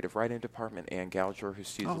the creative writing department. Ann Gouger,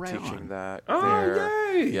 who's teaching that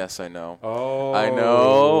there. Yay! Yes, I know. Oh, I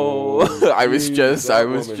know. I was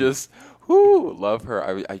just. Whoo, love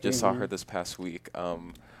her. I just saw her this past week.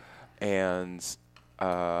 And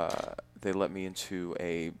they let me into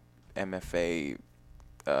a MFA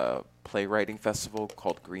playwriting festival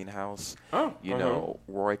called Greenhouse.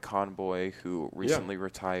 Roy Conboy, who recently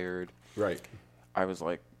retired. Right. I was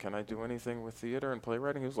like, can I do anything with theater and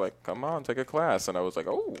playwriting? He was like, come on, take a class. And I was like,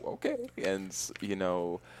 oh, okay. And,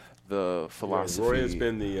 the philosophy. Roy has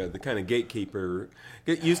been the kind of gatekeeper.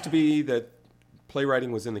 It used to be that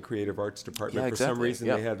playwriting was in the creative arts department. For some reason,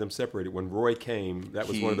 they had them separated. When Roy came, that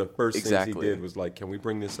was one of the first things he did, was like, can we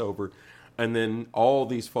bring this over? And then all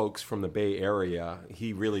these folks from the Bay Area,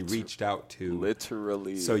 he really reached out to.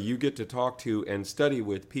 Literally. So you get to talk to and study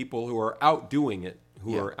with people who are out doing it,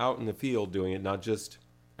 who are out in the field doing it, not just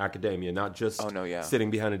academia, not just sitting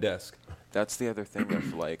behind a desk. That's the other thing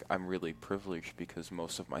of like, I'm really privileged because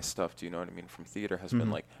most of my stuff, do you know what I mean, from theater has been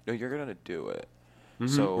like, no, you're going to do it.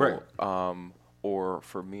 So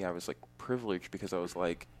for me, I was like privileged because I was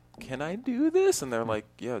like, can I do this? And they're like,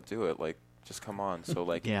 yeah, do it. Like, just come on. So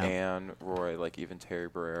like Anne, Roy, like even Terry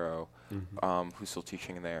Barrero, who's still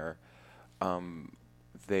teaching there,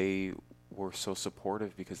 they were so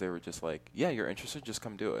supportive because they were just like, yeah, you're interested, just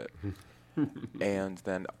come do it. And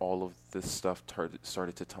then all of this stuff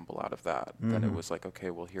started to tumble out of that. Then it was like, okay,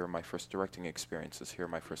 well, here are my first directing experiences. Here are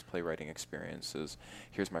my first playwriting experiences.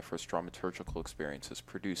 Here's my first dramaturgical experiences,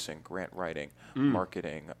 producing, grant writing,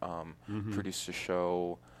 marketing, produced a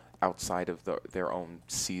show outside of their own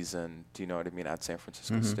season, do you know what I mean, at San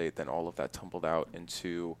Francisco State. Then all of that tumbled out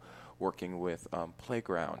into working with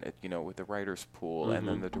Playground, with the writer's pool and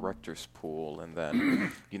then the director's pool, and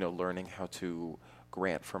then, learning how to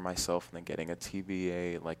grant for myself and then getting a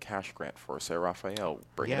TBA like cash grant for Say Raphael,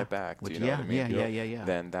 bringing it back. Do you know what I mean? Yeah.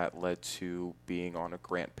 Then that led to being on a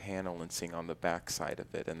grant panel and seeing on the back side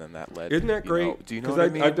of it, and then that led. Isn't that great? Do you know what I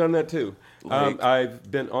mean? I've done that too. Like, I've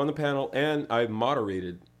been on the panel and I've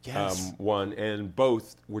moderated one, and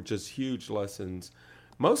both were just huge lessons,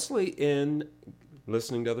 mostly in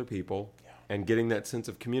listening to other people and getting that sense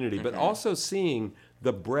of community, but also seeing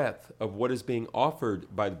the breadth of what is being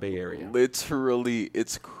offered by the Bay Area. Literally,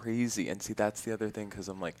 it's crazy. And see, that's the other thing, because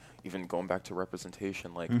I'm like, even going back to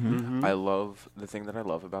representation, like, the thing that I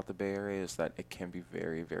love about the Bay Area is that it can be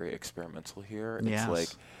very, very experimental here. Yes. It's like,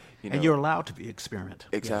 and you're allowed to be experiment.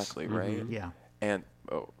 Exactly, right? Yeah. And,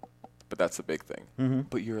 but that's the big thing.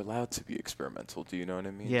 But you're allowed to be experimental. Do you know what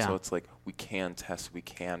I mean? Yeah. So it's like, we can test, we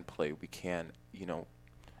can play, we can,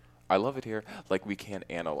 I love it here. Like, we can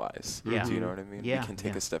analyze. Yeah. Do you know what I mean? Yeah. We can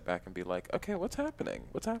take a step back and be like, okay, what's happening?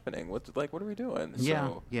 What are we doing?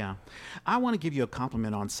 Yeah. I want to give you a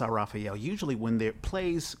compliment on Say Raphael. Usually when their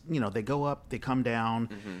plays, they go up, they come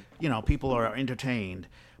down, people are entertained.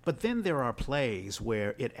 But then there are plays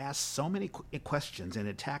where it asks so many questions and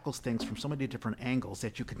it tackles things from so many different angles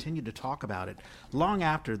that you continue to talk about it long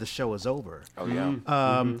after the show is over. Oh,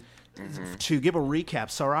 yeah. To give a recap,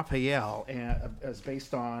 Say Raphael is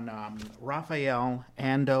based on Raphael,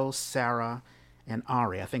 Ando, Sarah, and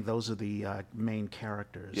Ari. I think those are the main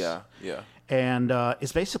characters. Yeah. And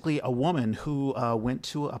it's basically a woman who went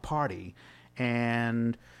to a party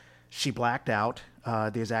and she blacked out.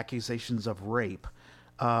 There's accusations of rape.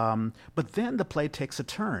 But then the play takes a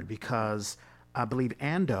turn because I believe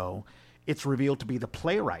Ando, it's revealed to be the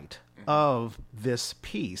playwright of this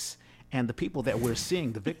piece. And the people that we're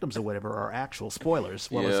seeing, the victims or whatever, are actual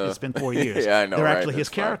spoilers. Well, it's been 4 years. Yeah, I know, They're right? actually his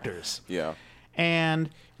That's fine. characters. Yeah. And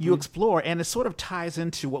you explore, and it sort of ties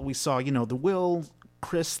into what we saw, the Will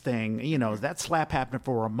Chris thing, that slap happened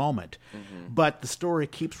for a moment. But the story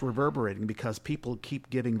keeps reverberating because people keep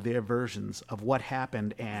giving their versions of what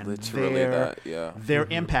happened and their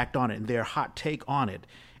impact on it and their hot take on it.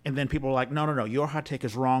 And then people are like, no, your hot take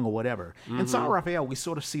is wrong or whatever. And Say Raphael, we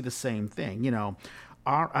sort of see the same thing,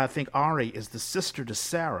 I think Ari is the sister to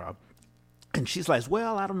Sarah, and she's like,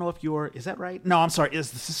 well, I don't know if is that right? No, I'm sorry, is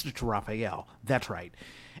the sister to Raphael. That's right.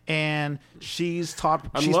 And she's taught.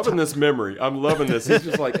 I'm loving this memory. I'm loving this. He's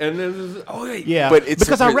just like, and then, yeah, but it's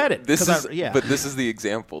because I read it. But this is the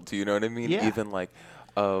example. Do you know what I mean? Yeah. Even like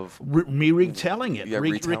of me retelling it,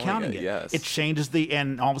 recounting it. Yes. It changes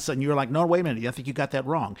and all of a sudden you're like, no, wait a minute, I think you got that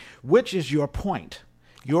wrong. Which is your point?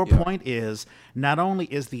 Your point is not only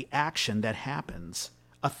is the action that happens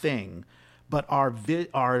a thing, but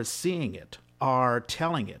are seeing it, are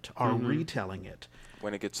telling it, are retelling it.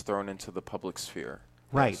 When it gets thrown into the public sphere.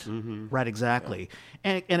 Right, right, exactly.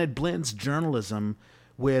 Yeah. And it blends journalism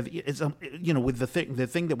with with the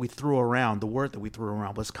thing that we threw around, the word that we threw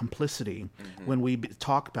around was complicity when we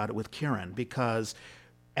talked about it with Kieran, because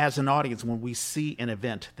as an audience, when we see an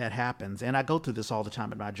event that happens, and I go through this all the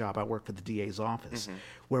time at my job, I work for the DA's office,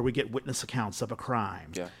 where we get witness accounts of a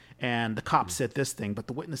crime. Yeah. And the cop said this thing, but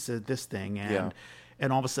the witness said this thing, and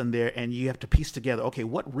all of a sudden and you have to piece together, okay,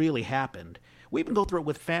 what really happened? We even go through it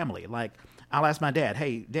with family. Like, I'll ask my dad,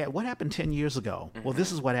 hey, Dad, what happened 10 years ago? Well,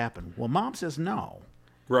 this is what happened. Well, Mom says no.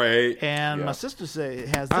 Right. And my sister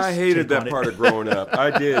has this. I hated that part of growing up.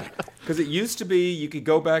 I did. Because it used to be you could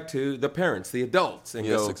go back to the parents, the adults, and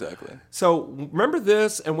go. Yes, exactly. So remember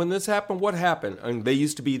this, and when this happened, what happened? And they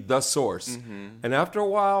used to be the source. And after a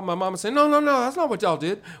while, my mom would say, no, that's not what y'all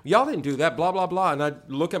did. Y'all didn't do that, blah, blah, blah. And I'd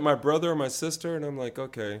look at my brother or my sister, and I'm like,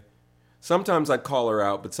 okay. Sometimes I'd call her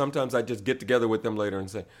out, but sometimes I'd just get together with them later and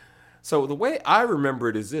say, so the way I remember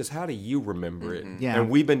it is this. How do you remember it? Yeah. And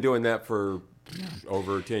we've been doing that for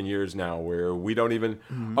over 10 years now, where we don't even,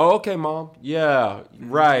 oh, okay, Mom. Yeah,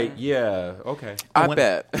 right. Yeah, okay. I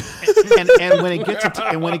bet. And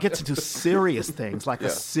when it gets into serious things, like a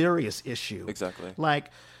serious issue. Exactly.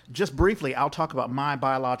 Like, just briefly, I'll talk about my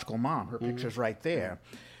biological mom. Her picture's right there.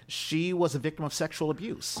 She was a victim of sexual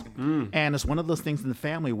abuse. And it's one of those things in the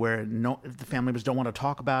family where the family members don't want to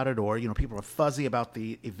talk about it, or, people are fuzzy about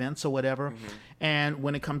the events or whatever. And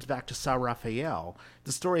when it comes back to Sa Raphael,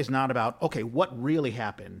 the story is not about, okay, what really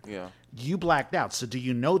happened? Yeah. You blacked out, so do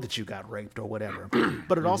you know that you got raped or whatever?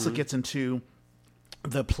 But it also gets into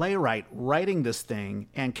the playwright writing this thing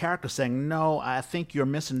and characters saying, no, I think you're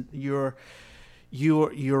missing, you're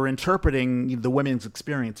interpreting the women's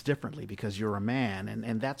experience differently because you're a man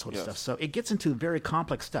and that sort of stuff. So it gets into very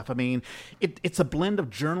complex stuff. I mean, it's a blend of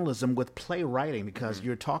journalism with playwriting because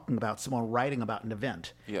you're talking about someone writing about an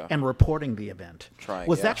event and reporting the event.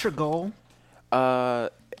 Was that your goal?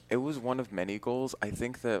 It was one of many goals. I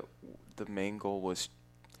think that the main goal was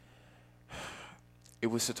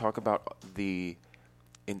to talk about the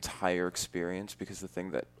entire experience, because the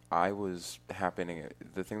thing that was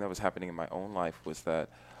happening in my own life was that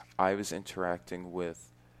I was interacting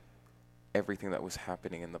with everything that was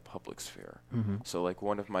happening in the public sphere. So like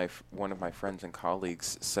one of my friends and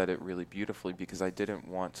colleagues said it really beautifully, because I didn't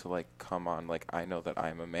want to like come on like I know that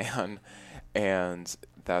I'm a man, and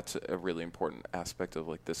that's a really important aspect of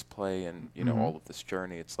like this play and all of this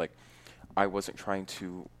journey. It's like I wasn't trying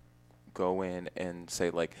to go in and say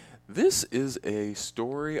like this is a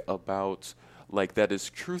story about like that is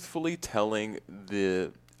truthfully telling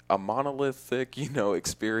a monolithic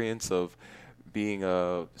experience of being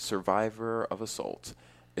a survivor of assault.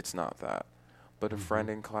 It's not that. But a friend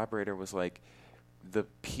and collaborator was like, the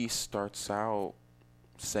piece starts out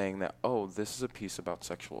saying that, oh, this is a piece about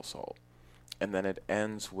sexual assault. And then it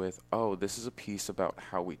ends with, oh, this is a piece about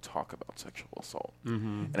how we talk about sexual assault.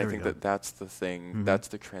 And I think that's the thing, that's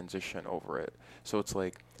the transition over it. So it's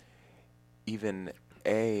like, even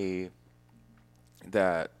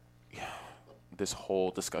that this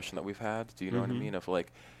whole discussion that we've had, do you know what I mean? Of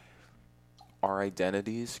like, our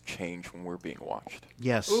identities change when we're being watched.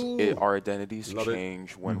 Yes. Our identities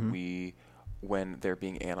change when when they're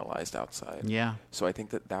being analyzed outside. Yeah. So I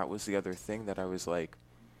think that was the other thing that I was like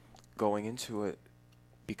going into it,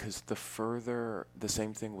 because the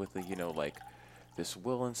same thing with the, like this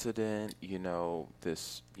Will incident,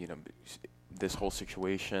 this whole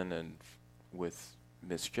situation, and with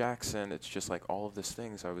Miss Jackson, it's just like all of these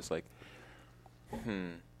things. I was like,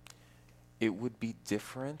 it would be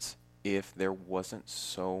different if there wasn't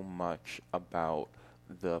so much about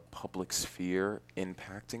the public sphere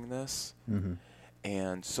impacting this.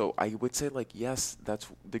 And so I would say like, yes, that's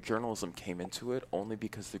the journalism came into it only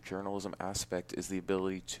because the journalism aspect is the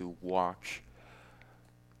ability to watch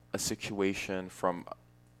a situation from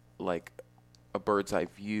like a bird's eye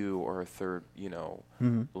view or a third,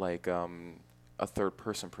 like a third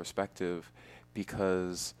person perspective,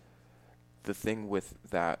 because the thing with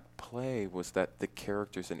that play was that the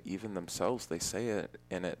characters and even themselves, they say it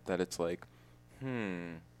in it that it's like,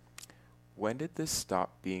 when did this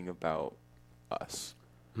stop being about us?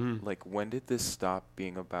 Like, when did this stop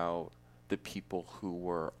being about the people who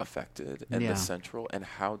were affected and the central, and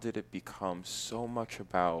how did it become so much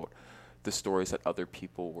about the stories that other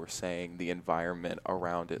people were saying, the environment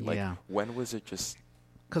around it? Like, when was it just...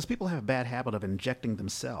 Because people have a bad habit of injecting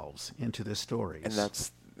themselves into their stories.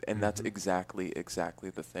 And that's exactly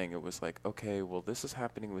the thing. It was like, okay, well, this is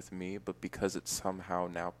happening with me, but because it's somehow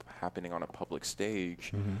now happening on a public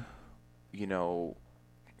stage,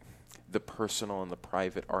 the personal and the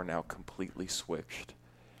private are now completely switched.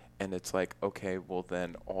 And it's like, okay, well,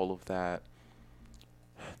 then all of that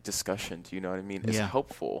discussion, do you know what I mean, is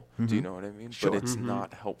helpful. Do you know what I mean? Sure. But it's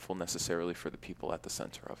not helpful necessarily for the people at the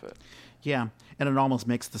center of it. Yeah, and it almost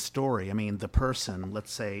makes the story, I mean, the person,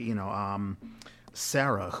 let's say,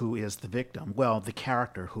 Sarah, who is the victim, the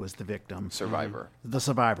character who is the victim. Survivor. The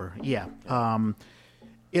survivor,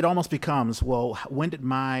 it almost becomes, well, when did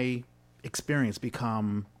my experience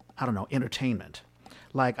become, I don't know, entertainment?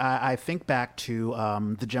 Like, I think back to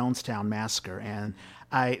the Jonestown Massacre, and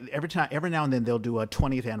every now and then they'll do a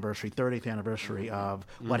 20th anniversary, 30th anniversary of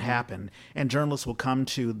what happened, and journalists will come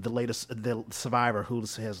to the survivor who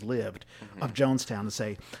has lived of Jonestown and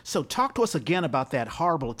say, so talk to us again about that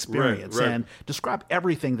horrible experience and describe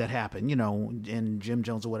everything that happened, in Jim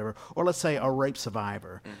Jones or whatever, or let's say a rape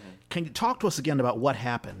survivor. Can you talk to us again about what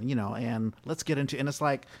happened, and let's get into, and it's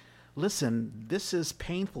like, listen, this is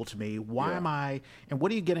painful to me. Why am I, and what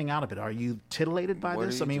are you getting out of it? Are you titillated by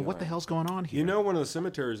this? I mean, what the hell's going on here? One of the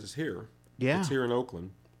cemeteries is here. Yeah. It's here in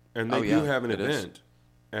Oakland. And they do have an event.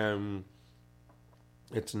 And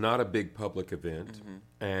it's not a big public event.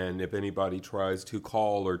 And if anybody tries to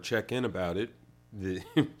call or check in about it,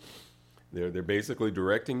 They're basically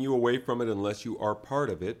directing you away from it unless you are part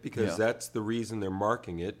of it, because that's the reason they're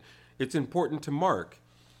marking it. It's important to mark.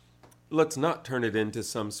 Let's not turn it into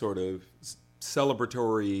some sort of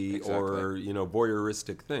celebratory or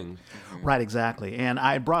voyeuristic thing. Right, exactly. And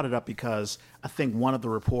I brought it up because I think one of the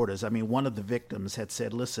reporters, one of the victims had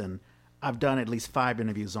said, listen, I've done at least 5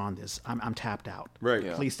 interviews on this. I'm tapped out. Right.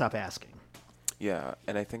 Yeah. Please stop asking. Yeah,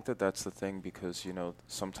 and I think that that's the thing because,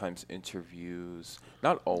 sometimes interviews,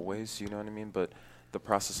 not always, you know what I mean, but the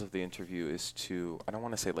process of the interview is to, I don't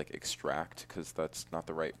want to say like extract because that's not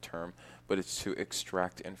the right term, but it's to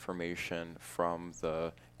extract information from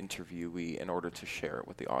the interviewee in order to share it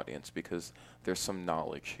with the audience because there's some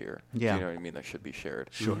knowledge here. Yeah. Do you know what I mean? That should be shared.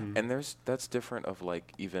 Sure. And that's different of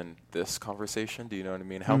like even this conversation. Do you know what I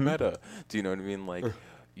mean? How meta? Do you know what I mean? Like,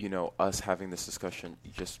 us having this discussion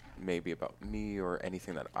just maybe about me or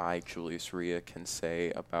anything that I, Julius Rea, can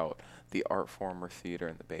say about the art form or theater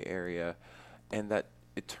in the Bay Area. And that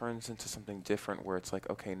it turns into something different where it's like,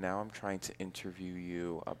 okay, now I'm trying to interview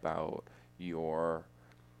you about your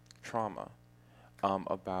trauma,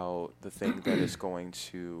 about the thing that is going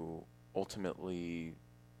to ultimately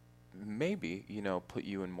maybe, put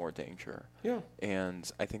you in more danger. Yeah. And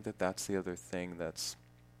I think that that's the other thing that's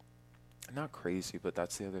not crazy, but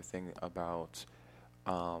that's the other thing about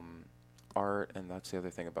art, and that's the other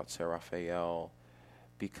thing about Sarah Raphael,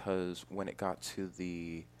 because when it got to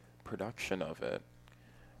the production of it,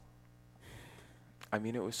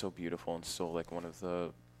 it was so beautiful and still like one of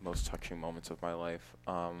the most touching moments of my life.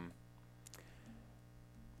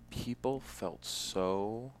 People felt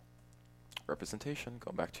so representation.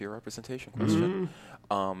 Going back to your representation question,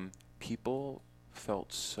 people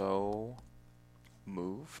felt so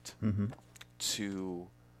moved to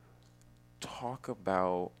talk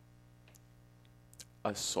about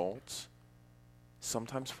assault,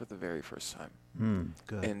 sometimes for the very first time.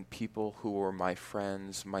 Good. And people who were my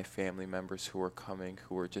friends, my family members who were coming,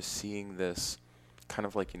 who were just seeing this kind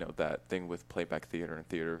of like, that thing with playback theater and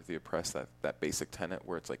theater of the oppressed, that basic tenet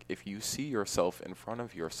where it's like, if you see yourself in front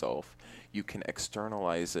of yourself, you can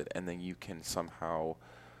externalize it and then you can somehow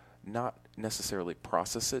not necessarily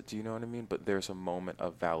process it, do you know what I mean? But there's a moment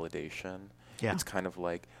of validation. Yeah. It's kind of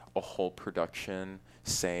like a whole production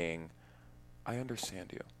saying, I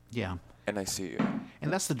understand you. Yeah. And I see you.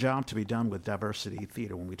 And that's the job to be done with diversity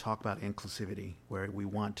theater when we talk about inclusivity, where we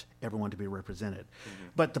want everyone to be represented.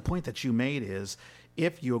 But the point that you made is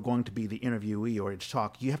if you're going to be the interviewee or to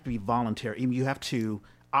talk, you have to be voluntary. You have to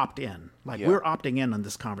opt in. Like we're opting in on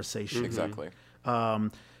this conversation. Exactly.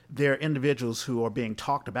 There are individuals who are being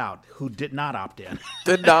talked about who did not opt in.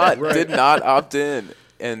 Did not opt in.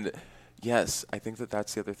 And yes, I think that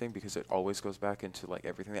that's the other thing because it always goes back into like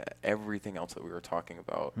everything else that we were talking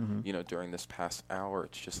about, during this past hour.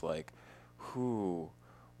 It's just like,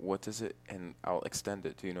 what does it, and I'll extend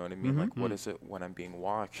it. Do you know what I mean? Like, what is it when I'm being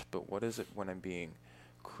watched? But what is it when I'm being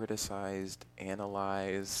criticized,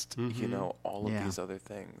 analyzed, all of these other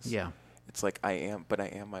things. Yeah. It's like I am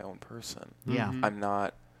my own person. Yeah. I'm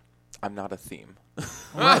not a theme.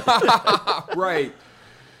 Right.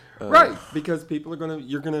 Right, because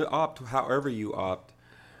you're gonna opt however you opt.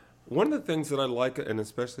 One of the things that I like, and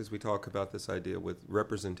especially as we talk about this idea with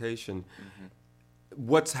representation,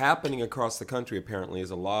 what's happening across the country apparently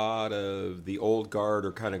is a lot of the old guard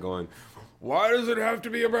are kind of going, why does it have to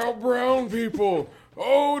be about brown people?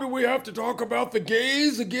 Oh, do we have to talk about the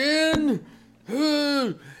gays again?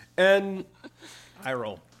 And I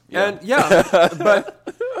roll. And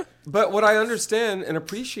but what I understand and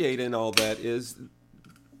appreciate in all that is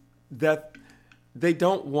that they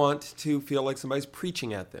don't want to feel like somebody's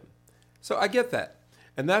preaching at them. So I get that.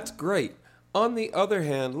 And that's great. On the other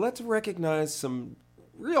hand, let's recognize some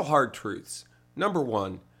real hard truths. Number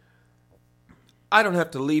one, I don't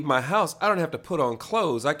have to leave my house. I don't have to put on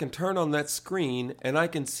clothes. I can turn on that screen and I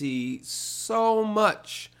can see so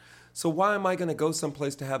much. So why am I going to go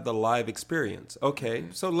someplace to have the live experience? Okay,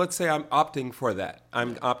 so let's say I'm opting for that.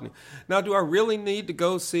 I'm opting. Now, do I really need to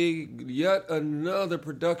go see yet another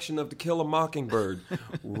production of To Kill a Mockingbird?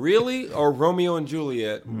 Really? Or Romeo and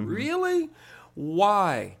Juliet? Really?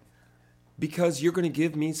 Why? Because you're going to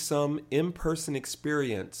give me some in-person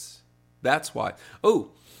experience. That's why.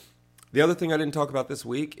 Oh, the other thing I didn't talk about this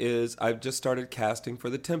week is I've just started casting for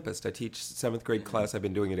The Tempest. I teach 7th grade class. I've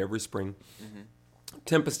been doing it every spring.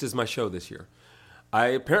 Tempest is my show this year. I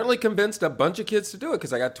apparently convinced a bunch of kids to do it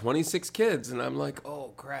because I got 26 kids, and I'm like,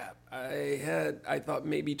 oh crap! I thought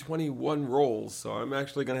maybe 21 roles, so I'm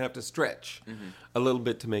actually going to have to stretch a little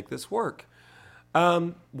bit to make this work.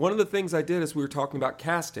 One of the things I did as we were talking about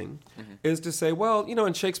casting is to say, well,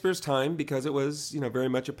 in Shakespeare's time, because it was very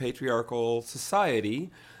much a patriarchal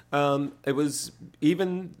society, It was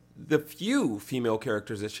even the few female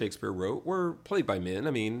characters that Shakespeare wrote were played by men.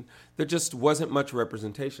 I mean, there just wasn't much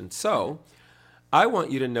representation. So I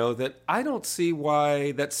want you to know that I don't see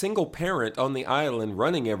why that single parent on the island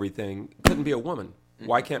running everything couldn't be a woman.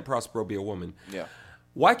 Why can't Prospero be a woman? Yeah.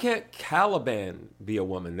 Why can't Caliban be a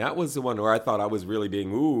woman? That was the one where I thought I was really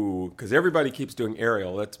being, because everybody keeps doing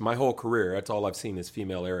Ariel. That's my whole career. That's all I've seen is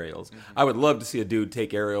female Ariels. Mm-hmm. I would love to see a dude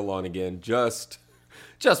take Ariel on again just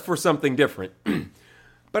for something different.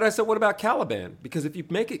 But I said, what about Caliban? Because if you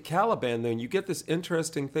make it Caliban, then you get this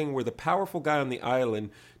interesting thing where the powerful guy on the island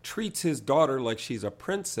treats his daughter like she's a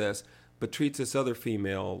princess, but treats this other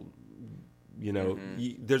female,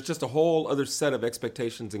 there's just a whole other set of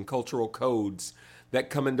expectations and cultural codes that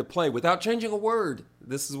come into play without changing a word.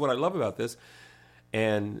 This is what I love about this.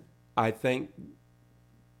 And I thank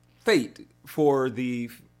fate for the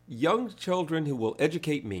young children who will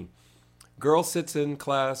educate me. Girl sits in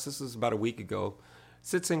class, this was about a week ago,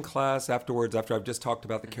 sits in class afterwards after I've just talked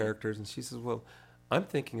about the characters, and she says, well, I'm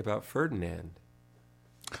thinking about Ferdinand.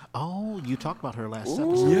 Oh, you talked about her last Ooh,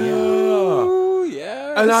 episode. Yeah. Ooh,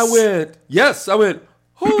 yes. And I went,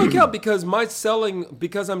 holy cow, because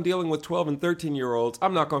I'm dealing with 12 and 13-year-olds,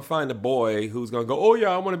 I'm not going to find a boy who's going to go, oh yeah,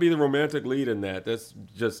 I want to be the romantic lead in that. That's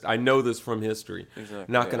just, I know this from history.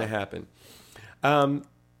 Exactly, not going to happen.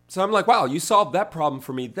 So I'm like, wow, you solved that problem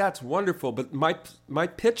for me. That's wonderful. But my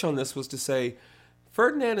pitch on this was to say,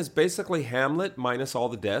 Ferdinand is basically Hamlet minus all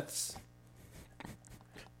the deaths.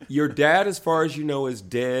 Your dad, as far as you know, is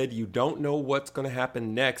dead. You don't know what's going to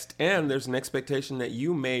happen next. And there's an expectation that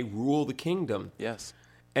you may rule the kingdom. Yes.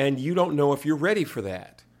 And you don't know if you're ready for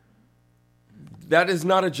that. That is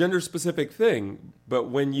not a gender-specific thing. But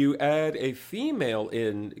when you add a female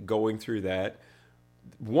in going through that,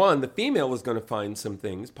 one, the female is going to find some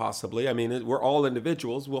things, possibly. I mean, we're all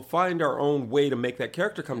individuals. We'll find our own way to make that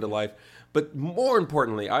character come to life. But more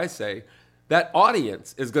importantly, I say, that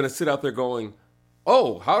audience is going to sit out there going,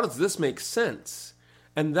 oh, how does this make sense?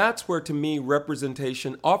 And that's where, to me,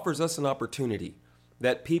 representation offers us an opportunity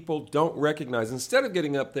that people don't recognize. Instead of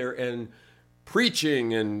getting up there and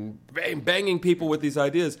preaching and banging people with these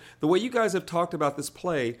ideas, the way you guys have talked about this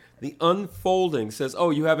play, the unfolding says, oh,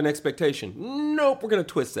 you have an expectation. Nope, we're going to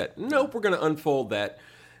twist that. Nope, we're going to unfold that.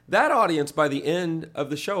 That audience, by the end of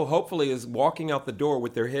the show, hopefully is walking out the door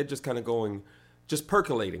with their head just kind of going, just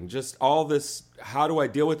percolating, just all this, how do I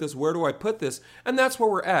deal with this? Where do I put this? And that's where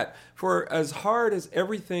we're at. For as hard as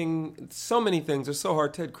everything, so many things are so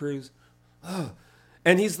hard, Ted Cruz,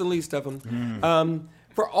 and he's the least of them.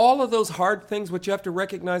 For all of those hard things, what you have to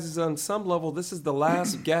recognize is on some level, this is the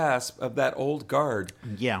last gasp of that old guard.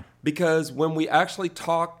 Yeah. Because when we actually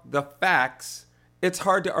talk the facts, it's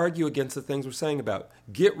hard to argue against the things we're saying about.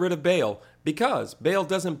 Get rid of bail, because bail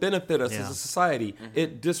doesn't benefit us as a society. Mm-hmm.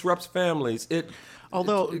 It disrupts families.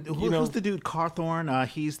 Who's the dude, Carthorne?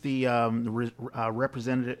 He's the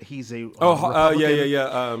representative. He's a Republican.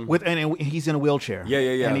 And he's in a wheelchair.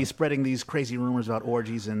 Yeah. And he's spreading these crazy rumors about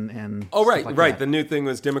orgies and oh, right, like right. That. The new thing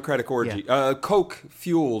was Democratic orgy,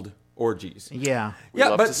 Coke-fueled orgies. Yeah. We'd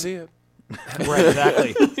love to see it.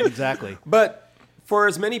 Right, exactly. But for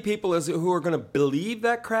as many people as who are going to believe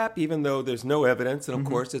that crap, even though there's no evidence, and of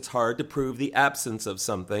course it's hard to prove the absence of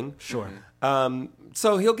something. Sure.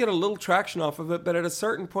 So he'll get a little traction off of it, but at a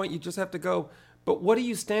certain point you just have to go, but what do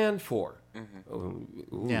you stand for?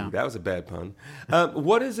 Mm-hmm. That was a bad pun.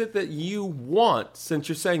 What is it that you want, since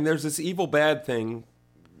you're saying there's this evil bad thing,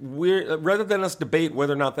 rather than us debate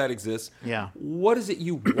whether or not that exists, what is it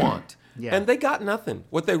you want? Yeah. And they got nothing.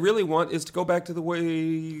 What they really want is to go back to the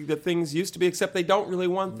way that things used to be, except they don't really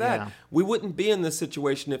want that. Yeah. We wouldn't be in this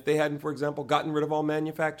situation if they hadn't, for example, gotten rid of all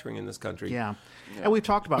manufacturing in this country. Yeah. And we've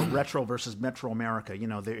talked about retro versus metro America. You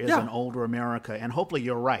know, there is an older America, and hopefully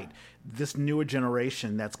you're right. This newer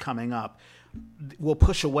generation that's coming up will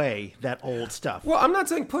push away that old stuff. Well, I'm not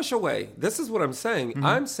saying push away. This is what I'm saying. Mm-hmm.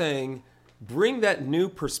 I'm saying bring that new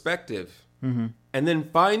perspective and then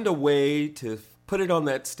find a way to put it on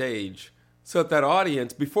that stage so that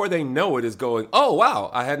audience, before they know it, is going, oh, wow,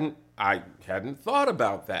 I hadn't thought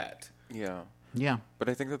about that. Yeah. But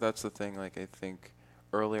I think that's the thing. Like, I think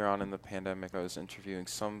earlier on in the pandemic, I was interviewing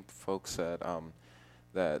some folks at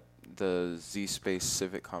that the Z-Space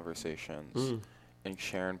Civic Conversations, and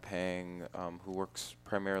Sharon Pang, who works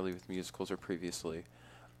primarily with musicals or previously,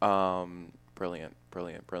 brilliant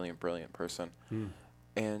person.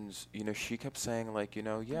 And, she kept saying, like,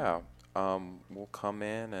 we'll come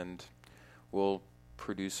in and we'll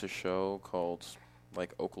produce a show called,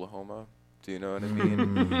 like, Oklahoma. Do you know what I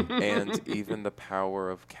mean? And even the power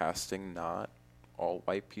of casting not all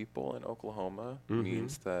white people in Oklahoma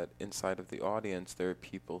means that inside of the audience there are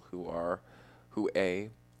people who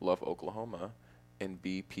A, love Oklahoma, and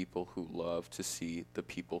B, people who love to see the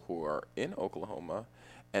people who are in Oklahoma.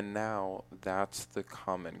 And now that's the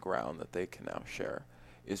common ground that they can now share,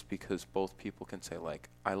 is because both people can say, like,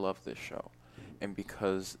 I love this show. And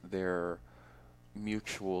because they're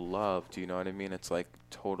mutual love, do you know what I mean? It's like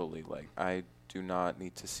totally like, I do not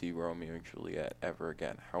need to see Romeo and Juliet ever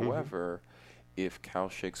again. However, if Cal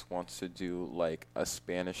Shakes wants to do like a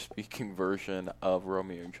Spanish speaking version of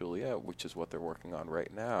Romeo and Juliet, which is what they're working on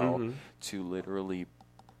right now, to literally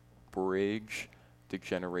bridge the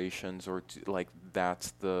generations, or like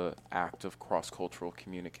that's the act of cross-cultural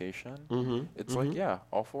communication. It's like, yeah,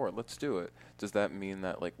 all for it, let's do it. Does that mean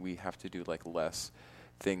that like we have to do like less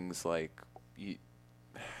things, like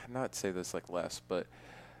not say this like less, but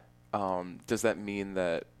does that mean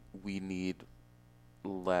that we need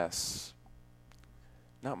less,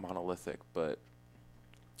 not monolithic, but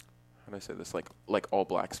how do I say this? Like all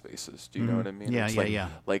black spaces. Do you know what I mean? Yeah, it's yeah.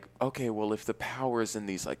 Like, okay, well, if the power is in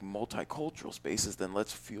these like multicultural spaces, then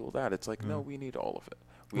let's fuel that. It's like, no, we need all of it.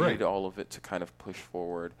 We need all of it to kind of push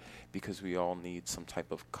forward, because we all need some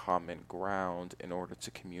type of common ground in order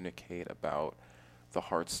to communicate about the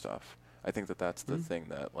hard stuff. I think that that's the thing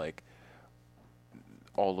that like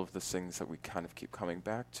all of the things that we kind of keep coming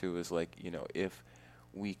back to is like, you know, if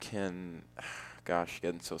we can, gosh,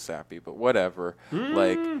 getting so sappy, but whatever,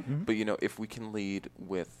 like, but you know, if we can lead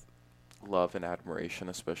with love and admiration,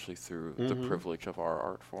 especially through the privilege of our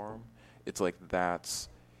art form, it's like that's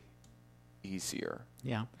easier.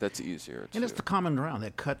 Yeah. That's easier. And it's the common ground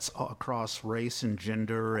that cuts across race and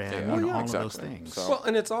gender and all of those things. So Well,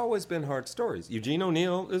 and it's always been hard stories. Eugene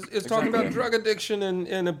O'Neill is talking about drug addiction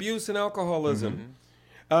and abuse and alcoholism.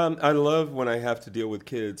 I love when I have to deal with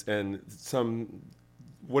kids and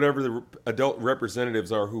whatever the adult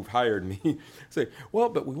representatives are who've hired me say, well,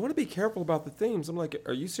 but we want to be careful about the themes. I'm like,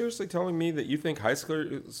 are you seriously telling me that you think high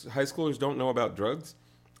schoolers don't know about drugs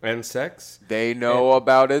and sex? They know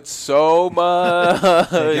about it so much.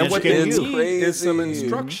 And what they It's need crazy. is some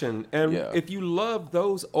instruction. And if you love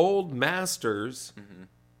those old masters,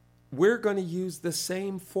 we're going to use the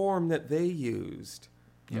same form that they used.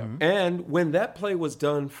 And when that play was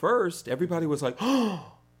done first, everybody was like,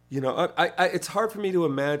 oh, you know, it's hard for me to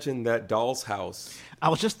imagine that Doll's House. I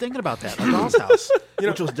was just thinking about that, a Doll's House,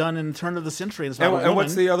 which was done in the turn of the century. And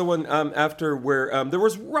what's the other one after where there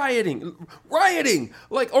was rioting?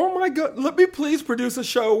 Like, oh my God, let me please produce a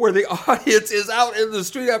show where the audience is out in the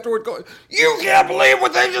street afterward going, you can't believe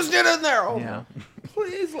what they just did in there. Oh,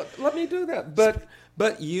 please let me do that.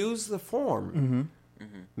 But use the form.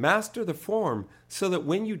 Master the form so that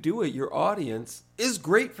when you do it, your audience is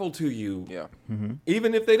grateful to you. Yeah.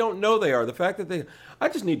 Even if they don't know they are. The fact that I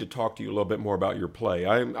just need to talk to you a little bit more about your play.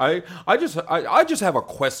 I just have a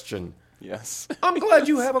question. Yes. I'm glad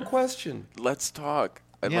you have a question. Let's talk.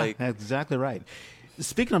 That's exactly right.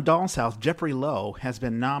 Speaking of Doll's House, Jeffrey Lowe has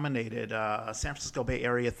been nominated San Francisco Bay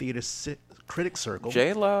Area Theater Critics Circle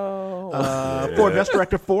J-Lo. for Best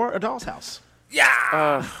Director for A Doll's House.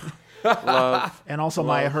 Yeah. Love. And also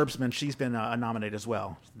Maya Herbstman, she's been nominated as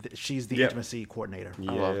well. She's the intimacy coordinator.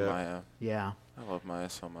 I love Maya. Yeah. I love Maya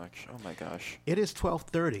so much. Oh my gosh. It is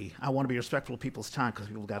 12:30. I want to be respectful of people's time because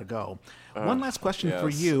people got to go. One last question for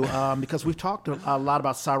you, because we've talked a lot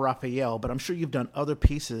about Cy Raphael, but I'm sure you've done other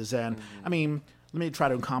pieces. And I mean, let me try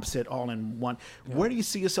to encompass it all in one. Where do you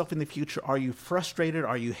see yourself in the future? Are you frustrated?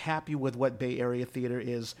 Are you happy with what Bay Area Theater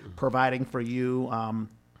is providing for you?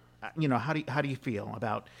 You know, how do you feel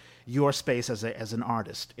about your space as an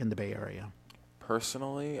artist in the Bay Area?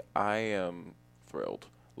 Personally, I am thrilled.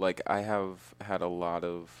 Like, I have had a lot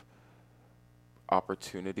of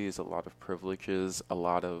opportunities, a lot of privileges, a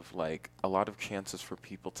lot of chances for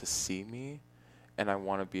people to see me, and I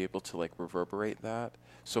want to be able to like reverberate that.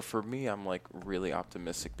 So for me, I'm like really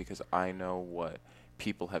optimistic because I know what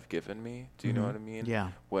people have given me. Do you know what I mean?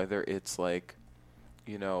 Yeah. Whether it's like,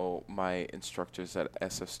 you know, my instructors at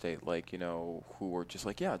SF State, like, you know, who were just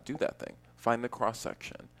like, yeah, do that thing. Find the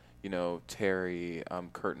cross-section. You know, Terry,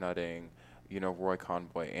 Kurt Nutting, you know, Roy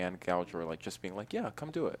Conboy, and Gouger, like, just being like, yeah, come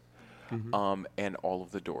do it. And all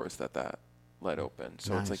of the doors that let open.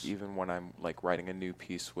 So it's like, even when I'm, like, writing a new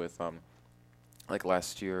piece with, like,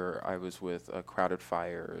 last year I was with Crowded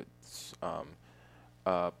Fire's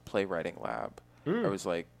playwriting lab. I was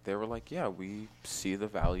like, they were like, yeah, we see the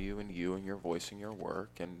value in you and your voice and your work,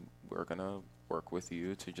 and we're going to work with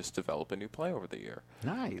you to just develop a new play over the year.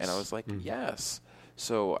 Nice. And I was like, yes.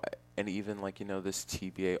 So, and even like, you know, this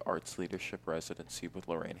TBA Arts Leadership Residency with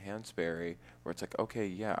Lorraine Hansberry, where it's like, okay,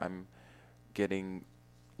 yeah, I'm getting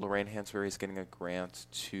Lorraine Hansberry is getting a grant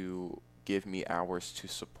to give me hours to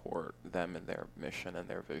support them in their mission and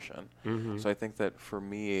their vision. Mm-hmm. So I think that for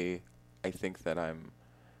me, I think that I'm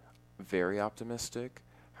very optimistic.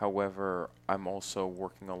 However, I'm also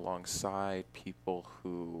working alongside people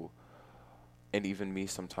who, and even me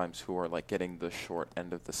sometimes, who are like getting the short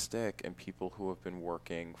end of the stick, and people who have been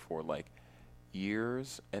working for like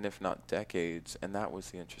years and if not decades. And that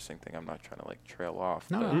was the interesting thing. I'm not trying to like trail off.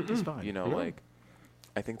 No, it's fine. You know, like,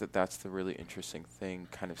 I think that that's the really interesting thing,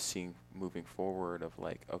 kind of seeing moving forward of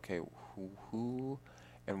like, okay, who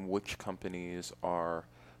and which companies are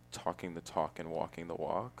talking the talk and walking the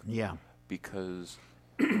walk. Yeah. Because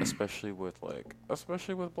especially with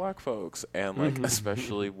black folks and like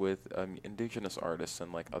especially with indigenous artists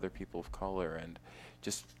and like other people of color and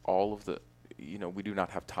just all of the, you know, we do not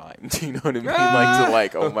have time. Do you know what I mean? Like to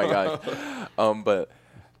like, oh my God. But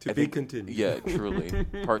to be continued. Yeah, truly.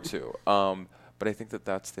 Part 2. But I think that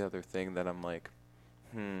that's the other thing that I'm like,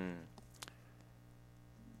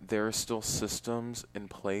 there are still systems in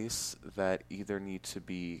place that either need to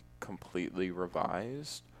be completely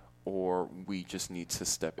revised or we just need to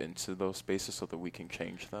step into those spaces so that we can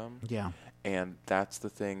change them. Yeah. And that's the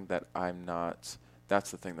thing that I'm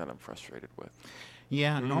frustrated with.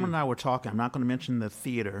 Yeah, Norman and I were talking. I'm not going to mention the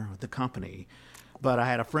theater, the company, but I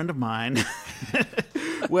had a friend of mine.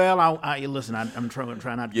 Well, I listen. I'm trying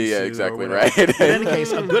not to. Yeah, sue exactly or right. In any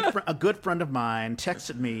case, a good friend of mine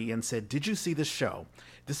texted me and said, "Did you see this show?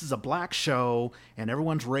 This is a black show, and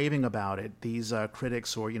everyone's raving about it. These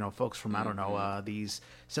critics, or folks from I don't know, these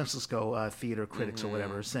San Francisco theater critics or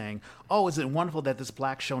whatever, are saying, oh, is it wonderful that this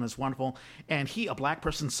black show is wonderful?" And a black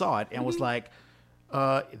person, saw it and was like,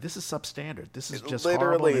 this is substandard. This is just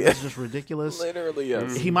horrible. This is just ridiculous. Literally,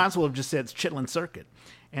 yes. He might as well have just said it's Chitlin Circuit.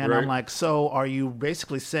 And I'm like, so are you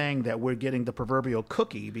basically saying that we're getting the proverbial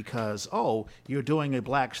cookie because, you're doing a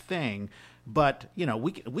black thing, but,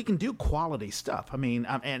 we can do quality stuff. I mean,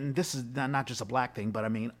 and this is not just a black thing, but I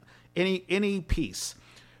mean, any piece,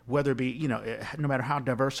 whether it be, no matter how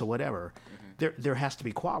diverse or whatever, there has to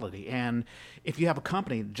be quality. And if you have a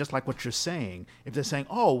company, just like what you're saying, if they're saying,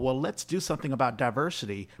 let's do something about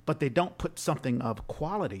diversity, but they don't put something of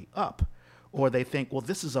quality up, or they think, well,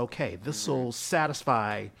 this is okay, this will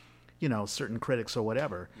satisfy, certain critics or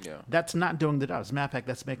whatever. Yeah. That's not doing the job. As a matter of fact,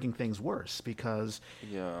 that's making things worse because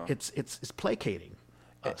it's placating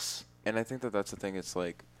us. And I think that that's the thing. It's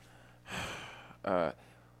like, I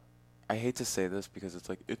hate to say this because it's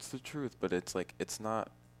like, it's the truth, but it's like, it's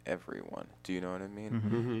not everyone. Do you know what I mean?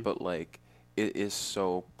 Mm-hmm. But like, it is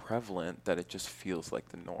so prevalent that it just feels like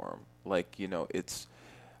the norm. Like,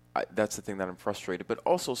 that's the thing that I'm frustrated, but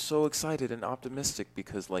also so excited and optimistic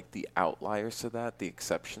because like the outliers to that, the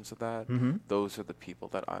exceptions to that, those are the people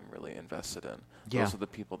that I'm really invested in. Yeah. Those are the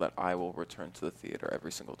people that I will return to the theater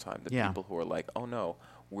every single time. The people who are like, oh no,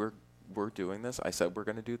 we're doing this. I said we're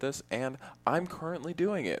going to do this, and I'm currently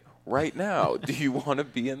doing it right now. Do you want to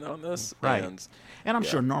be in on this? Right. And I'm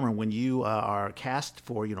sure, Norman, when you are cast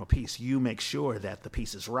for a piece, you make sure that the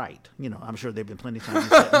piece is right. I'm sure there've been plenty of times you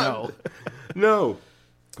said no. No.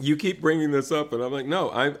 You keep bringing this up, and I'm like, no,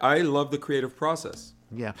 I love the creative process.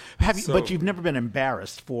 Yeah. But you've never been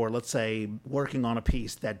embarrassed for, let's say, working on a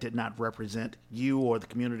piece that did not represent you or the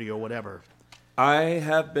community or whatever? I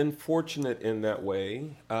have been fortunate in that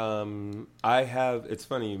way. It's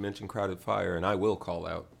funny you mentioned Crowded Fire, and I will call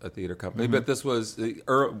out a theater company, but this was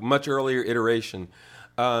a much earlier iteration.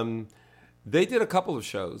 They did a couple of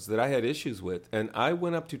shows that I had issues with, and I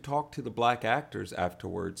went up to talk to the black actors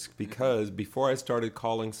afterwards because before I started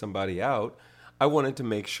calling somebody out, I wanted to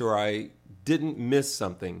make sure I didn't miss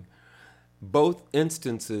something. Both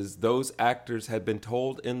instances, those actors had been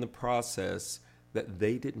told in the process that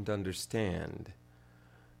they didn't understand.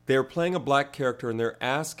 They're playing a black character, and they're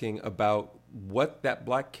asking about what that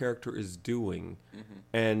black character is doing,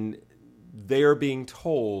 and they are being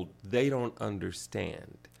told they don't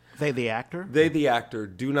understand. They, the actor? They, the actor,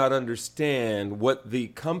 do not understand what the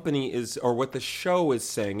company is or what the show is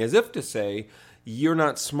saying, as if to say, you're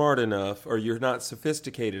not smart enough or you're not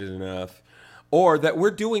sophisticated enough, or that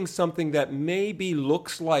we're doing something that maybe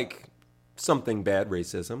looks like something bad,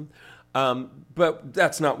 racism, but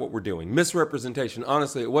that's not what we're doing. Misrepresentation.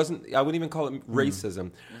 Honestly, it wasn't, I wouldn't even call it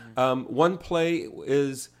racism. One play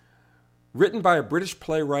is written by a British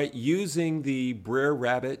playwright using the Brer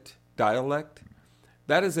Rabbit dialect.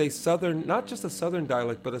 That is a southern, not just a southern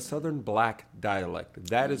dialect, but a southern black dialect.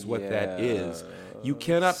 That is what that is. You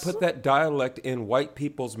cannot put that dialect in white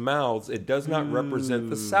people's mouths. It does not represent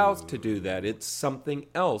the South to do that. It's something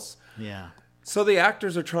else. Yeah. So the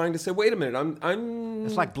actors are trying to say, wait a minute, I'm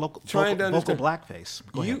It's like vocal understand. blackface.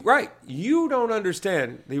 Go ahead. Right. You don't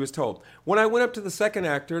understand, he was told. When I went up to the second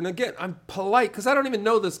actor, and again, I'm polite because I don't even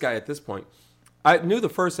know this guy at this point. I knew the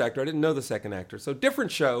first actor. I didn't know the second actor. So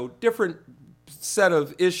different show, different set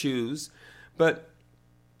of issues. But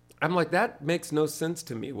I'm like, that makes no sense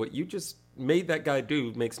to me. What you just made that guy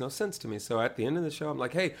do makes no sense to me. So at the end of the show, I'm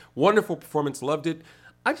like, hey, wonderful performance. Loved it.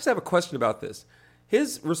 I just have a question about this.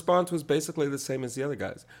 His response was basically the same as the other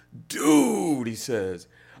guys. Dude, he says,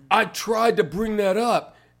 I tried to bring that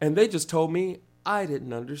up, and they just told me I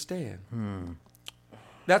didn't understand.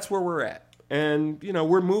 That's where we're at. And,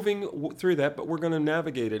 we're moving through that, but we're going to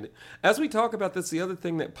navigate it. As we talk about this, the other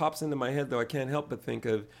thing that pops into my head, though I can't help but think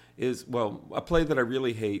of, is, a play that I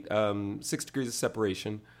really hate, 6 Degrees of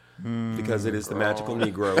Separation. Because it is the magical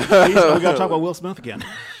Negro. We got to talk about Will Smith again.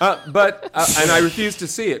 But I refused to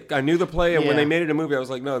see it. I knew the play, and when they made it a movie, I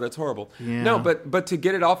was like, no, that's horrible. Yeah. No, but to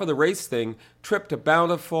get it off of the race thing, Trip to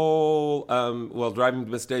Bountiful, Driving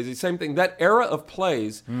to Miss Daisy, same thing. That era of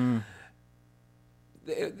plays,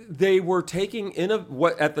 they were taking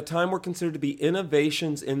what at the time were considered to be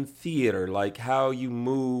innovations in theater, like how you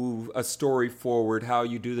move a story forward, how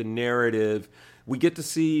you do the narrative. We get to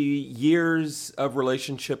see years of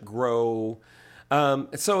relationship grow.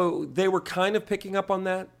 So they were kind of picking up on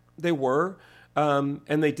that. They were. And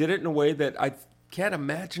they did it in a way that I can't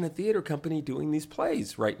imagine a theater company doing these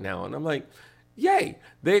plays right now. And I'm like, yay.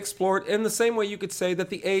 They explored in the same way you could say that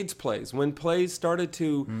the AIDS plays, when plays started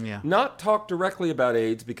to not talk directly about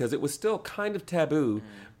AIDS because it was still kind of taboo,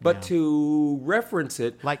 but to reference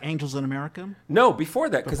it. Like Angels in America? No, before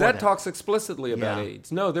that, because that talks explicitly about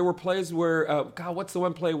AIDS. No, there were plays where, what's the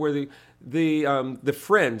one play where the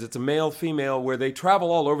friends, it's a male, female, where they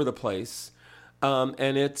travel all over the place.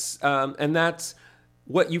 And that's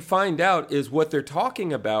what you find out is what they're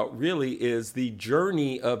talking about really is the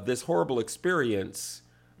journey of this horrible experience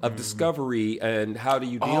of discovery and how do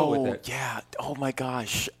you deal with it. Yeah. Oh my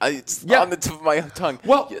gosh. It's on the tip of my tongue.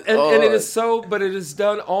 Well, and it is so, but it is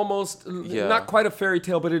done almost, not quite a fairy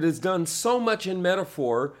tale, but it is done so much in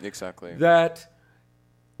metaphor. Exactly. That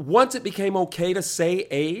once it became okay to say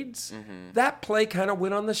AIDS, that play kind of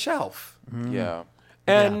went on the shelf. Yeah.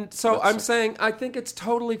 And so I'm saying I think it's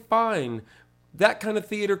totally fine. That kind of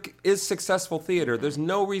theater is successful theater. There's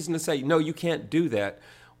no reason to say, no, you can't do that.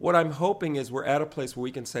 What I'm hoping is we're at a place where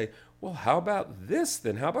we can say, well, how about this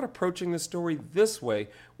then? How about approaching the story this way?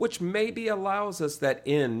 Which maybe allows us that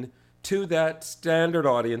in to that standard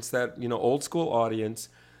audience, that old school audience.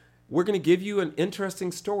 We're going to give you an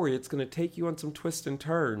interesting story. It's going to take you on some twists and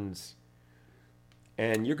turns.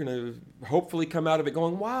 And you're going to hopefully come out of it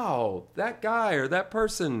going, wow, that guy or that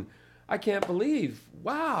person, I can't believe,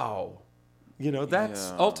 wow.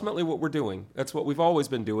 That's ultimately what we're doing. That's what we've always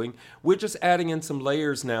been doing. We're just adding in some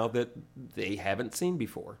layers now that they haven't seen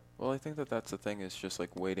before. Well, I think that's the thing is just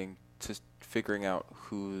like waiting to figuring out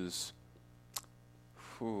who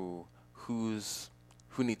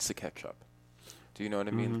needs to catch up. Do you know what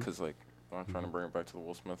I mean? Because I'm trying to bring it back to the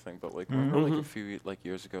Will Smith thing, but remember a few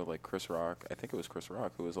years ago, Chris Rock, I think it was Chris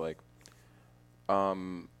Rock, who was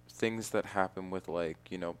things that happen with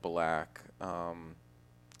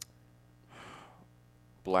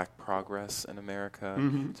black progress in America.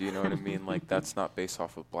 Do you know what I mean? That's not based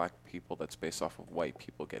off of black people, that's based off of white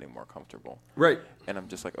people getting more comfortable. Right. And I'm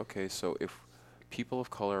just like, okay, so if people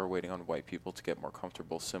of color are waiting on white people to get more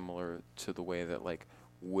comfortable, similar to the way that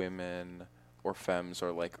women or femmes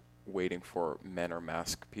are waiting for men or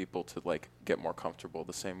masked people to get more comfortable,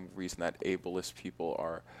 the same reason that ableist people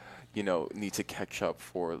are, need to catch up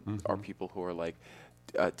for our people who are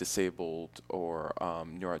disabled or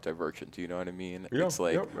neurodivergent. Do you know what I mean? Yeah, it's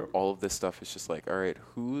all of this stuff is just all right,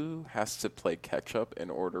 who has to play catch up in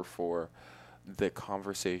order for the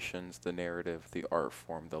conversations, the narrative, the art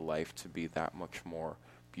form, the life to be that much more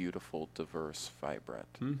beautiful, diverse,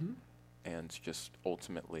 vibrant, and just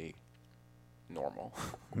ultimately normal.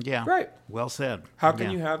 Yeah. Right. Well said. How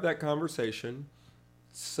can you have that conversation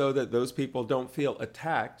so that those people don't feel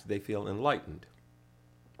attacked, they feel enlightened?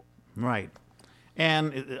 Right.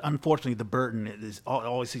 And unfortunately, the burden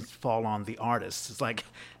always seems to fall on the artists. It's like,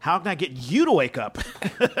 how can I get you to wake up?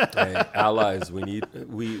 Hey, allies. We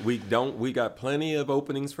got plenty of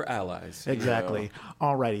openings for allies. Exactly.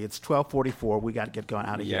 All righty. It's 12:44. We got to get going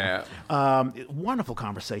out of here. Wonderful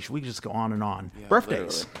conversation. We can just go on and on. Yeah,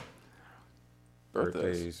 Birthdays.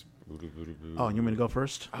 Birthdays. Oh, you want me to go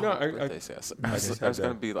first? No, birthdays, yes. I was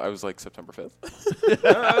going to be, I was September 5th.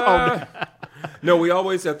 No, we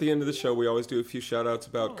always, at the end of the show, we always do a few shout-outs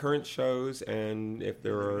about current shows and if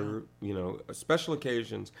there are, special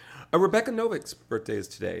occasions. Rebecca Novick's birthday is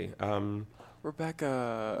today.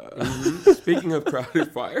 Rebecca. Mm-hmm. Speaking of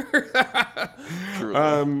Crowded Fire. Truly.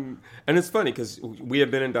 And it's funny because we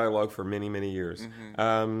have been in dialogue for many, many years.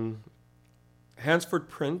 Mm-hmm. Hansford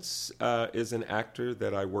Prince is an actor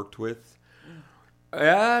that I worked with.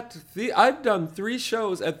 I've done 3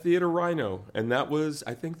 shows at Theater Rhino, and that was,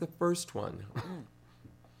 I think, the first one.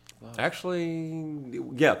 Actually,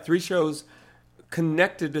 3 shows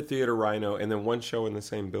connected to Theater Rhino, and then 1 show in the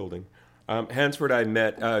same building. Hansford I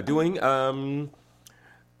met doing a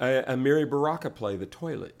Mary Baraka play, The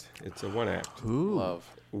Toilet. It's a 1-act. Ooh. Love.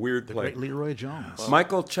 Weird The play. great Leroy Jones.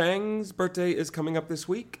 Michael Chang's birthday is coming up this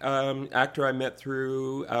week. Actor I met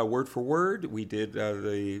through Word for Word. We did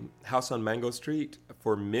the House on Mango Street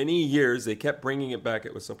for many years. They kept bringing it back.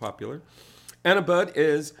 It was so popular. Anna Budd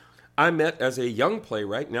I met as a young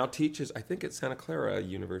playwright, now teaches, I think, at Santa Clara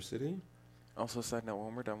University. Also, side note,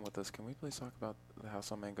 when we're done with this, can we please talk about the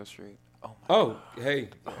House on Mango Street? Hey,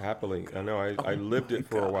 happily. I know, I lived it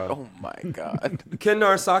for a while. Oh, my God. Ken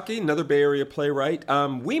Narasaki, another Bay Area playwright.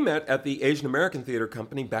 We met at the Asian American Theater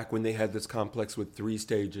Company back when they had this complex with 3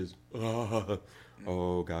 stages.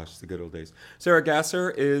 Oh, gosh, the good old days. Sarah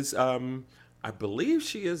Gasser is, I believe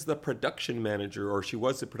she is the production manager, or she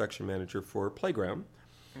was the production manager for Playground.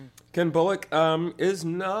 Ken Bullock is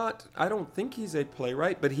not, I don't think he's a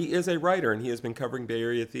playwright, but he is a writer, and he has been covering Bay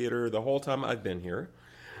Area theater the whole time I've been here.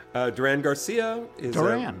 Duran Garcia is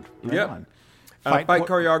Duran. Fight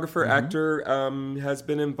choreographer, actor, has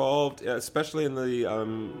been involved, especially in the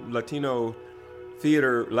Latin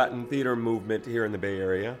theater movement here in the Bay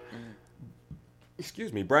Area.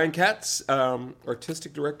 Excuse me. Brian Katz,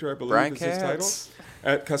 artistic director, I believe is his title,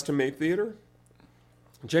 at Custom Made Theater.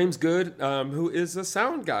 James Good, who is a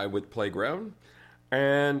sound guy with Playground.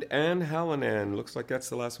 And Anne Hallinan, looks like that's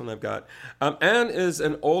the last one I've got. Anne is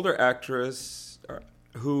an older actress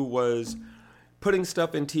who was putting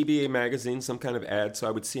stuff in TBA magazine, some kind of ad, so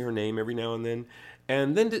I would see her name every now and then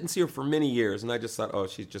didn't see her for many years, and I just thought, oh,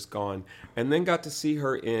 she's just gone. And then got to see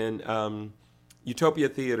her in Utopia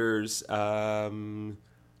Theater's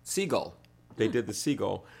Seagull. They did the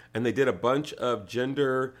Seagull, and they did a bunch of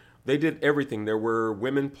gender... They did everything. There were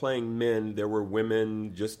women playing men. There were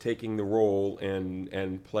women just taking the role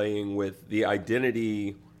and playing with the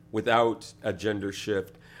identity without a gender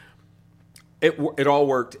shift. It all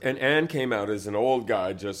worked. And Anne came out as an old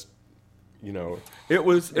guy, just, it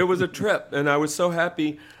was a trip. And I was so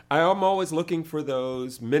happy. I am always looking for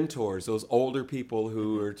those mentors, those older people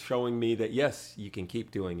who are showing me that, yes, you can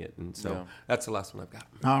keep doing it. And so that's the last one I've got.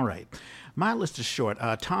 All right. My list is short.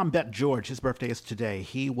 Tom Bett George, his birthday is today.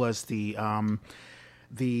 He was the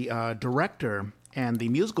director and the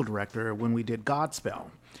musical director when we did Godspell.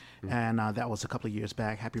 And that was a couple of years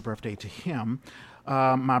back. Happy birthday to him.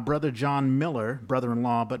 My brother John Miller,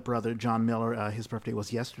 brother-in-law, but brother John Miller, his birthday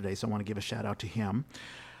was yesterday, so I want to give a shout out to him.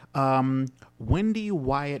 Wendy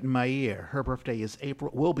Wyatt Mayer, her birthday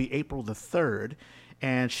will be April the 3rd,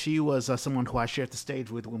 and she was someone who I shared the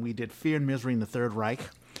stage with when we did Fear and Misery in the Third Reich,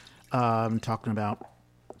 talking about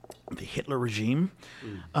the Hitler regime.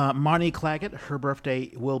 Marnie Claggett, her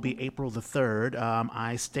birthday will be April the 3rd.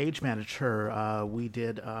 I stage managed her. We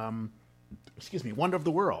did, Wonder of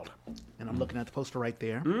the World. And I'm looking at the poster right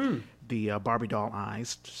there. The Barbie doll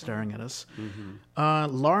eyes staring at us.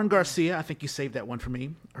 Lauren Garcia, I think you saved that one for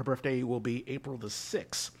me. Her birthday will be April the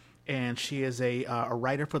 6th. And she is a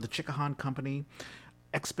writer for the Chickahan Company,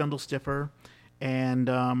 ex-Spindle Stiffer,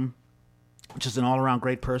 and just an all-around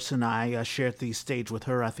great person. I shared the stage with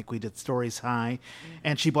her. I think we did Stories High.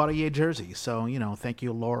 And she bought a Yay jersey. So, thank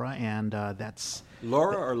you, Laura. And that's...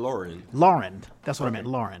 Laura or Lauren? Lauren. That's what I meant,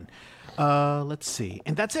 Lauren. Let's see.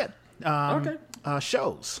 And that's it. Okay.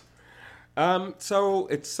 Shows. So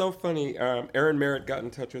it's so funny. Aaron Merritt got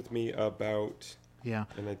in touch with me about... Yeah.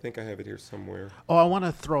 And I think I have it here somewhere. Oh, I want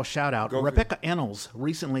to throw a shout out. Rebecca Ennals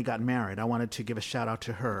recently got married. I wanted to give a shout out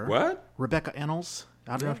to her. What? Rebecca Ennals.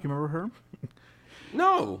 I don't know if you remember her.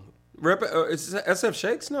 No. Is SF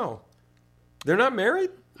Shakes? No. They're not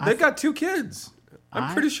married? They've got 2 kids.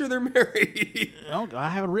 I'm pretty sure they're married. I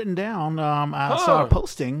have it written down. I saw a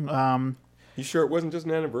posting. You sure it wasn't just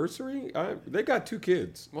an anniversary? They got 2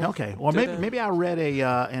 kids. Okay. Well, maybe I read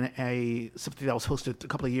something that was hosted a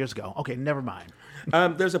couple of years ago. Okay, never mind.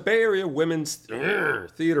 There's a Bay Area Women's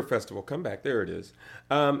Theater Festival. Come back. There it is.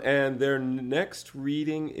 And their next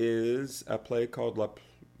reading is a play called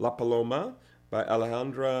La Paloma by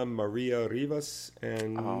Alejandra Maria Rivas.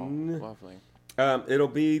 And lovely.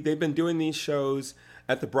 They've been doing these shows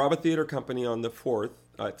at the Brava Theater Company on the 4th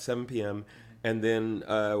at 7 p.m. And then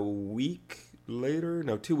a week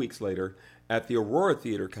 2 weeks later, at the Aurora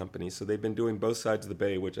Theater Company. So they've been doing both sides of the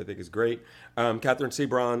bay, which I think is great. Catherine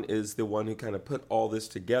Sebron is the one who kind of put all this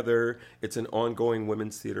together. It's an ongoing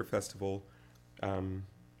women's theater festival.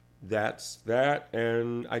 That's that.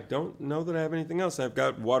 And I don't know that I have anything else. I've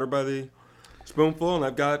got Water by the Spoonful, and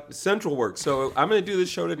I've got Central Works. So I'm going to do this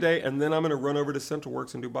show today, and then I'm going to run over to Central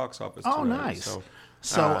Works and do box office tonight. Oh, nice.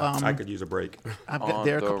 So I could use a break.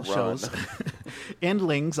 There are a couple shows.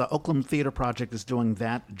 Endlings, Oakland Theater Project is doing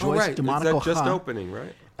that. Joyce right. DeMonico Is that just opening,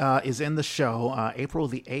 right? Is in the show April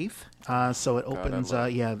the 8th. So it opens, the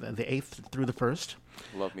 8th through the 1st.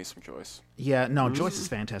 Love me some Joyce. Yeah, no, Joyce is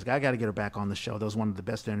fantastic. I got to get her back on the show. That was one of the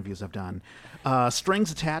best interviews I've done.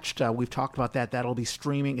 Strings Attached, we've talked about that. That'll be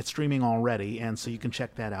streaming. It's streaming already, and so you can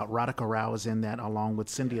check that out. Radhika Rao is in that along with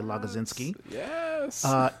Cindy Lagazinski. Yes.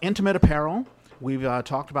 Intimate Apparel. We've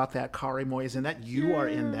talked about that. Kari Moy is in that. You are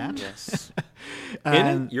in that. Yes. In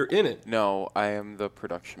it? You're in it. No, I am the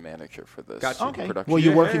production manager for this. Gotcha. Okay. Production Well,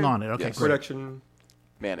 you're working on it. Okay, Yes. great. Production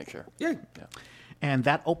manager. Yeah. And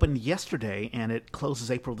that opened yesterday, and it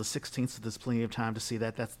closes April the 16th, so there's plenty of time to see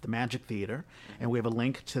that. That's the Magic Theater, and we have a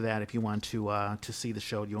link to that if you want to see the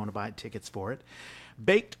show. You want to buy tickets for it.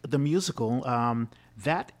 Baked the Musical,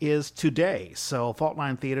 that is today. So Fault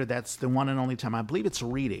Line Theater, that's the one and only time. I believe it's a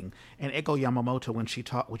reading. And Eiko Yamamoto, when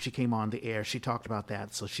she came on the air, she talked about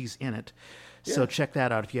that, so she's in it. Yeah. So check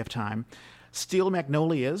that out if you have time. Steel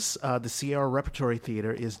Magnolias, the Sierra Repertory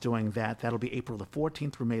Theater is doing that. That'll be April the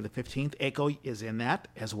 14th through May the 15th. Echo is in that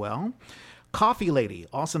as well. Coffee Lady,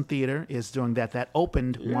 Awesome Theater, is doing that. That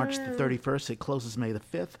opened March the 31st. It closes May the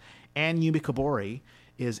 5th. And Yumi Kabori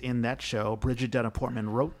is in that show. Bridget Dunn Portman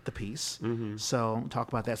wrote the piece. Mm-hmm. So talk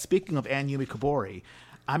about that. Speaking of Ann Yumi Kabori,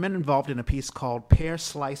 I'm involved in a piece called Pear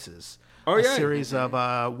Slices. A series of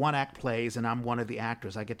one-act plays, and I'm one of the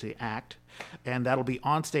actors. I get to act, and that'll be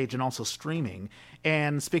on stage and also streaming.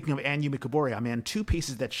 And speaking of Ann Yumi Kabori, I'm in 2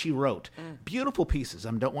 pieces that she wrote. Beautiful pieces.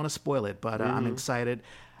 I don't want to spoil it, but I'm excited.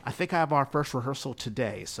 I think I have our first rehearsal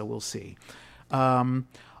today, so we'll see.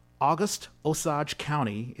 August Osage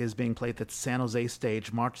County is being played at the San Jose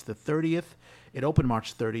stage March the 30th. It opened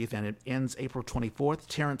March 30th, and it ends April 24th.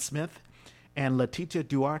 Terrence Smith and Letitia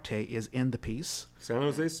Duarte is in the piece. San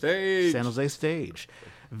Jose Stage. San Jose Stage.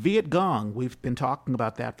 Viet Gong, we've been talking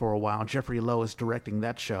about that for a while. Jeffrey Lowe is directing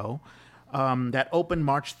that show. That opened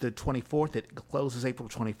March the 24th. It closes April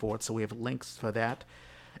 24th, so we have links for that.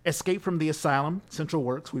 Escape from the Asylum, Central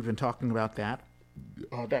Works. We've been talking about that.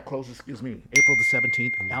 That closes, April the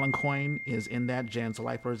 17th. Alan Coyne is in that. Jan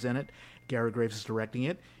Zelifer is in it. Gary Graves is directing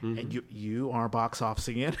it. And you are box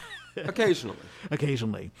officing it.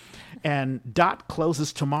 Occasionally. And Dot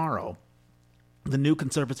closes tomorrow. The New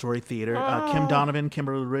Conservatory Theater. Kim Donovan,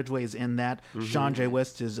 Kimberly Ridgway is in that. Sean J.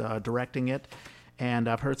 West is directing it. And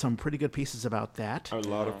I've heard some pretty good pieces about that. A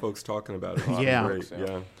lot of folks talking about it. Yeah. Great.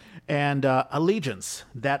 Yeah. And Allegiance,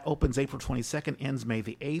 that opens April 22nd, ends May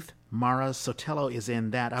the 8th. Mara Sotelo is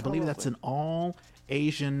in that. I believe that's an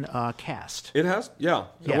all-Asian cast. It has, yeah.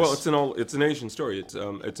 Yes. Well, it's an Asian story.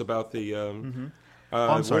 It's about the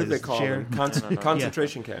I'm sorry, what do they call them?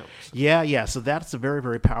 Concentration camps. Yeah. So that's a very,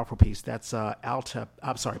 very powerful piece. That's Palo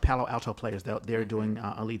Alto players. They're doing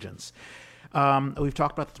Allegiance. We've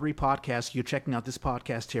talked about the 3 podcasts. You're checking out this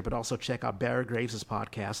podcast here, but also check out Barry Graves'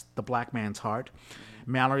 podcast, The Black Man's Heart.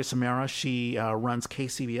 Mallory Samara, she runs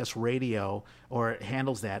KCBS Radio, or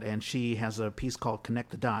handles that, and she has a piece called Connect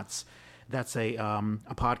the Dots. That's a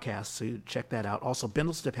podcast, so check that out. Also,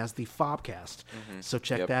 Bindlestiff has the Fobcast, so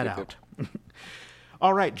check that out.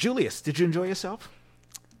 All right, Julius, did you enjoy yourself?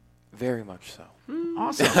 Very much so.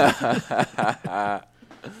 Awesome.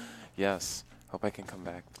 Yes. Hope I can come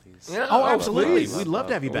back, please. Yeah, absolutely. We'd love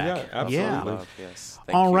to have you back. Yeah, absolutely. Yes.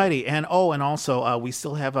 All righty. And also we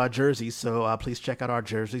still have jerseys, so please check out our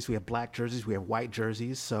jerseys. We have black jerseys, we have white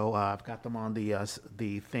jerseys. So I've got them on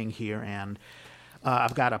the thing here, and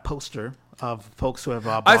I've got a poster of folks who have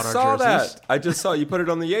bought our jerseys. I saw that. I just saw you put it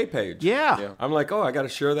on the Yay page. Yeah. I'm like, I got to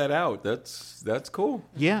share that out. That's cool.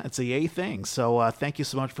 Yeah, it's a Yay thing. So thank you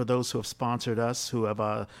so much for those who have sponsored us, who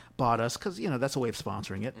have bought us, because, that's a way of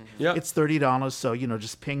sponsoring it. Yeah. It's $30, so,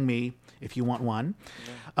 just ping me if you want one.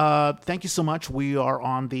 Thank you so much. We are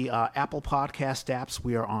on the Apple Podcast apps.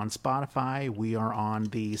 We are on Spotify. We are on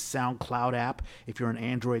the SoundCloud app if you're an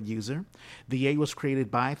Android user. The Yay was created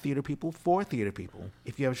by theater people for theater people.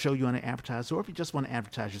 If you have a show you want to advertise, or if you just want to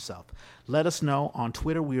advertise yourself, let us know. On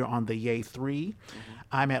Twitter, we are on the Yay3.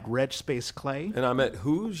 I'm at Reg Space Clay. And I'm at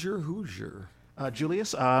Who's Your Hoosier.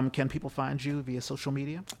 Julius, can people find you via social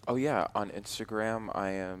media? Oh, yeah. On Instagram, I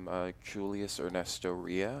am Julius Ernesto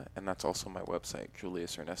Rea, and that's also my website,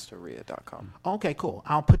 juliusernestorea.com. Okay, cool.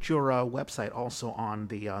 I'll put your website also on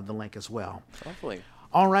the link as well. Lovely.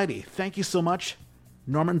 All righty. Thank you so much.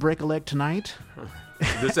 Norman, break a leg tonight.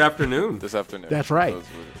 This afternoon. This afternoon. That's right.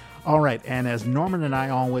 All right. And as Norman and I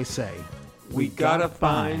always say, we gotta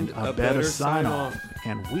find a better sign-off.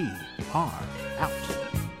 And we are out.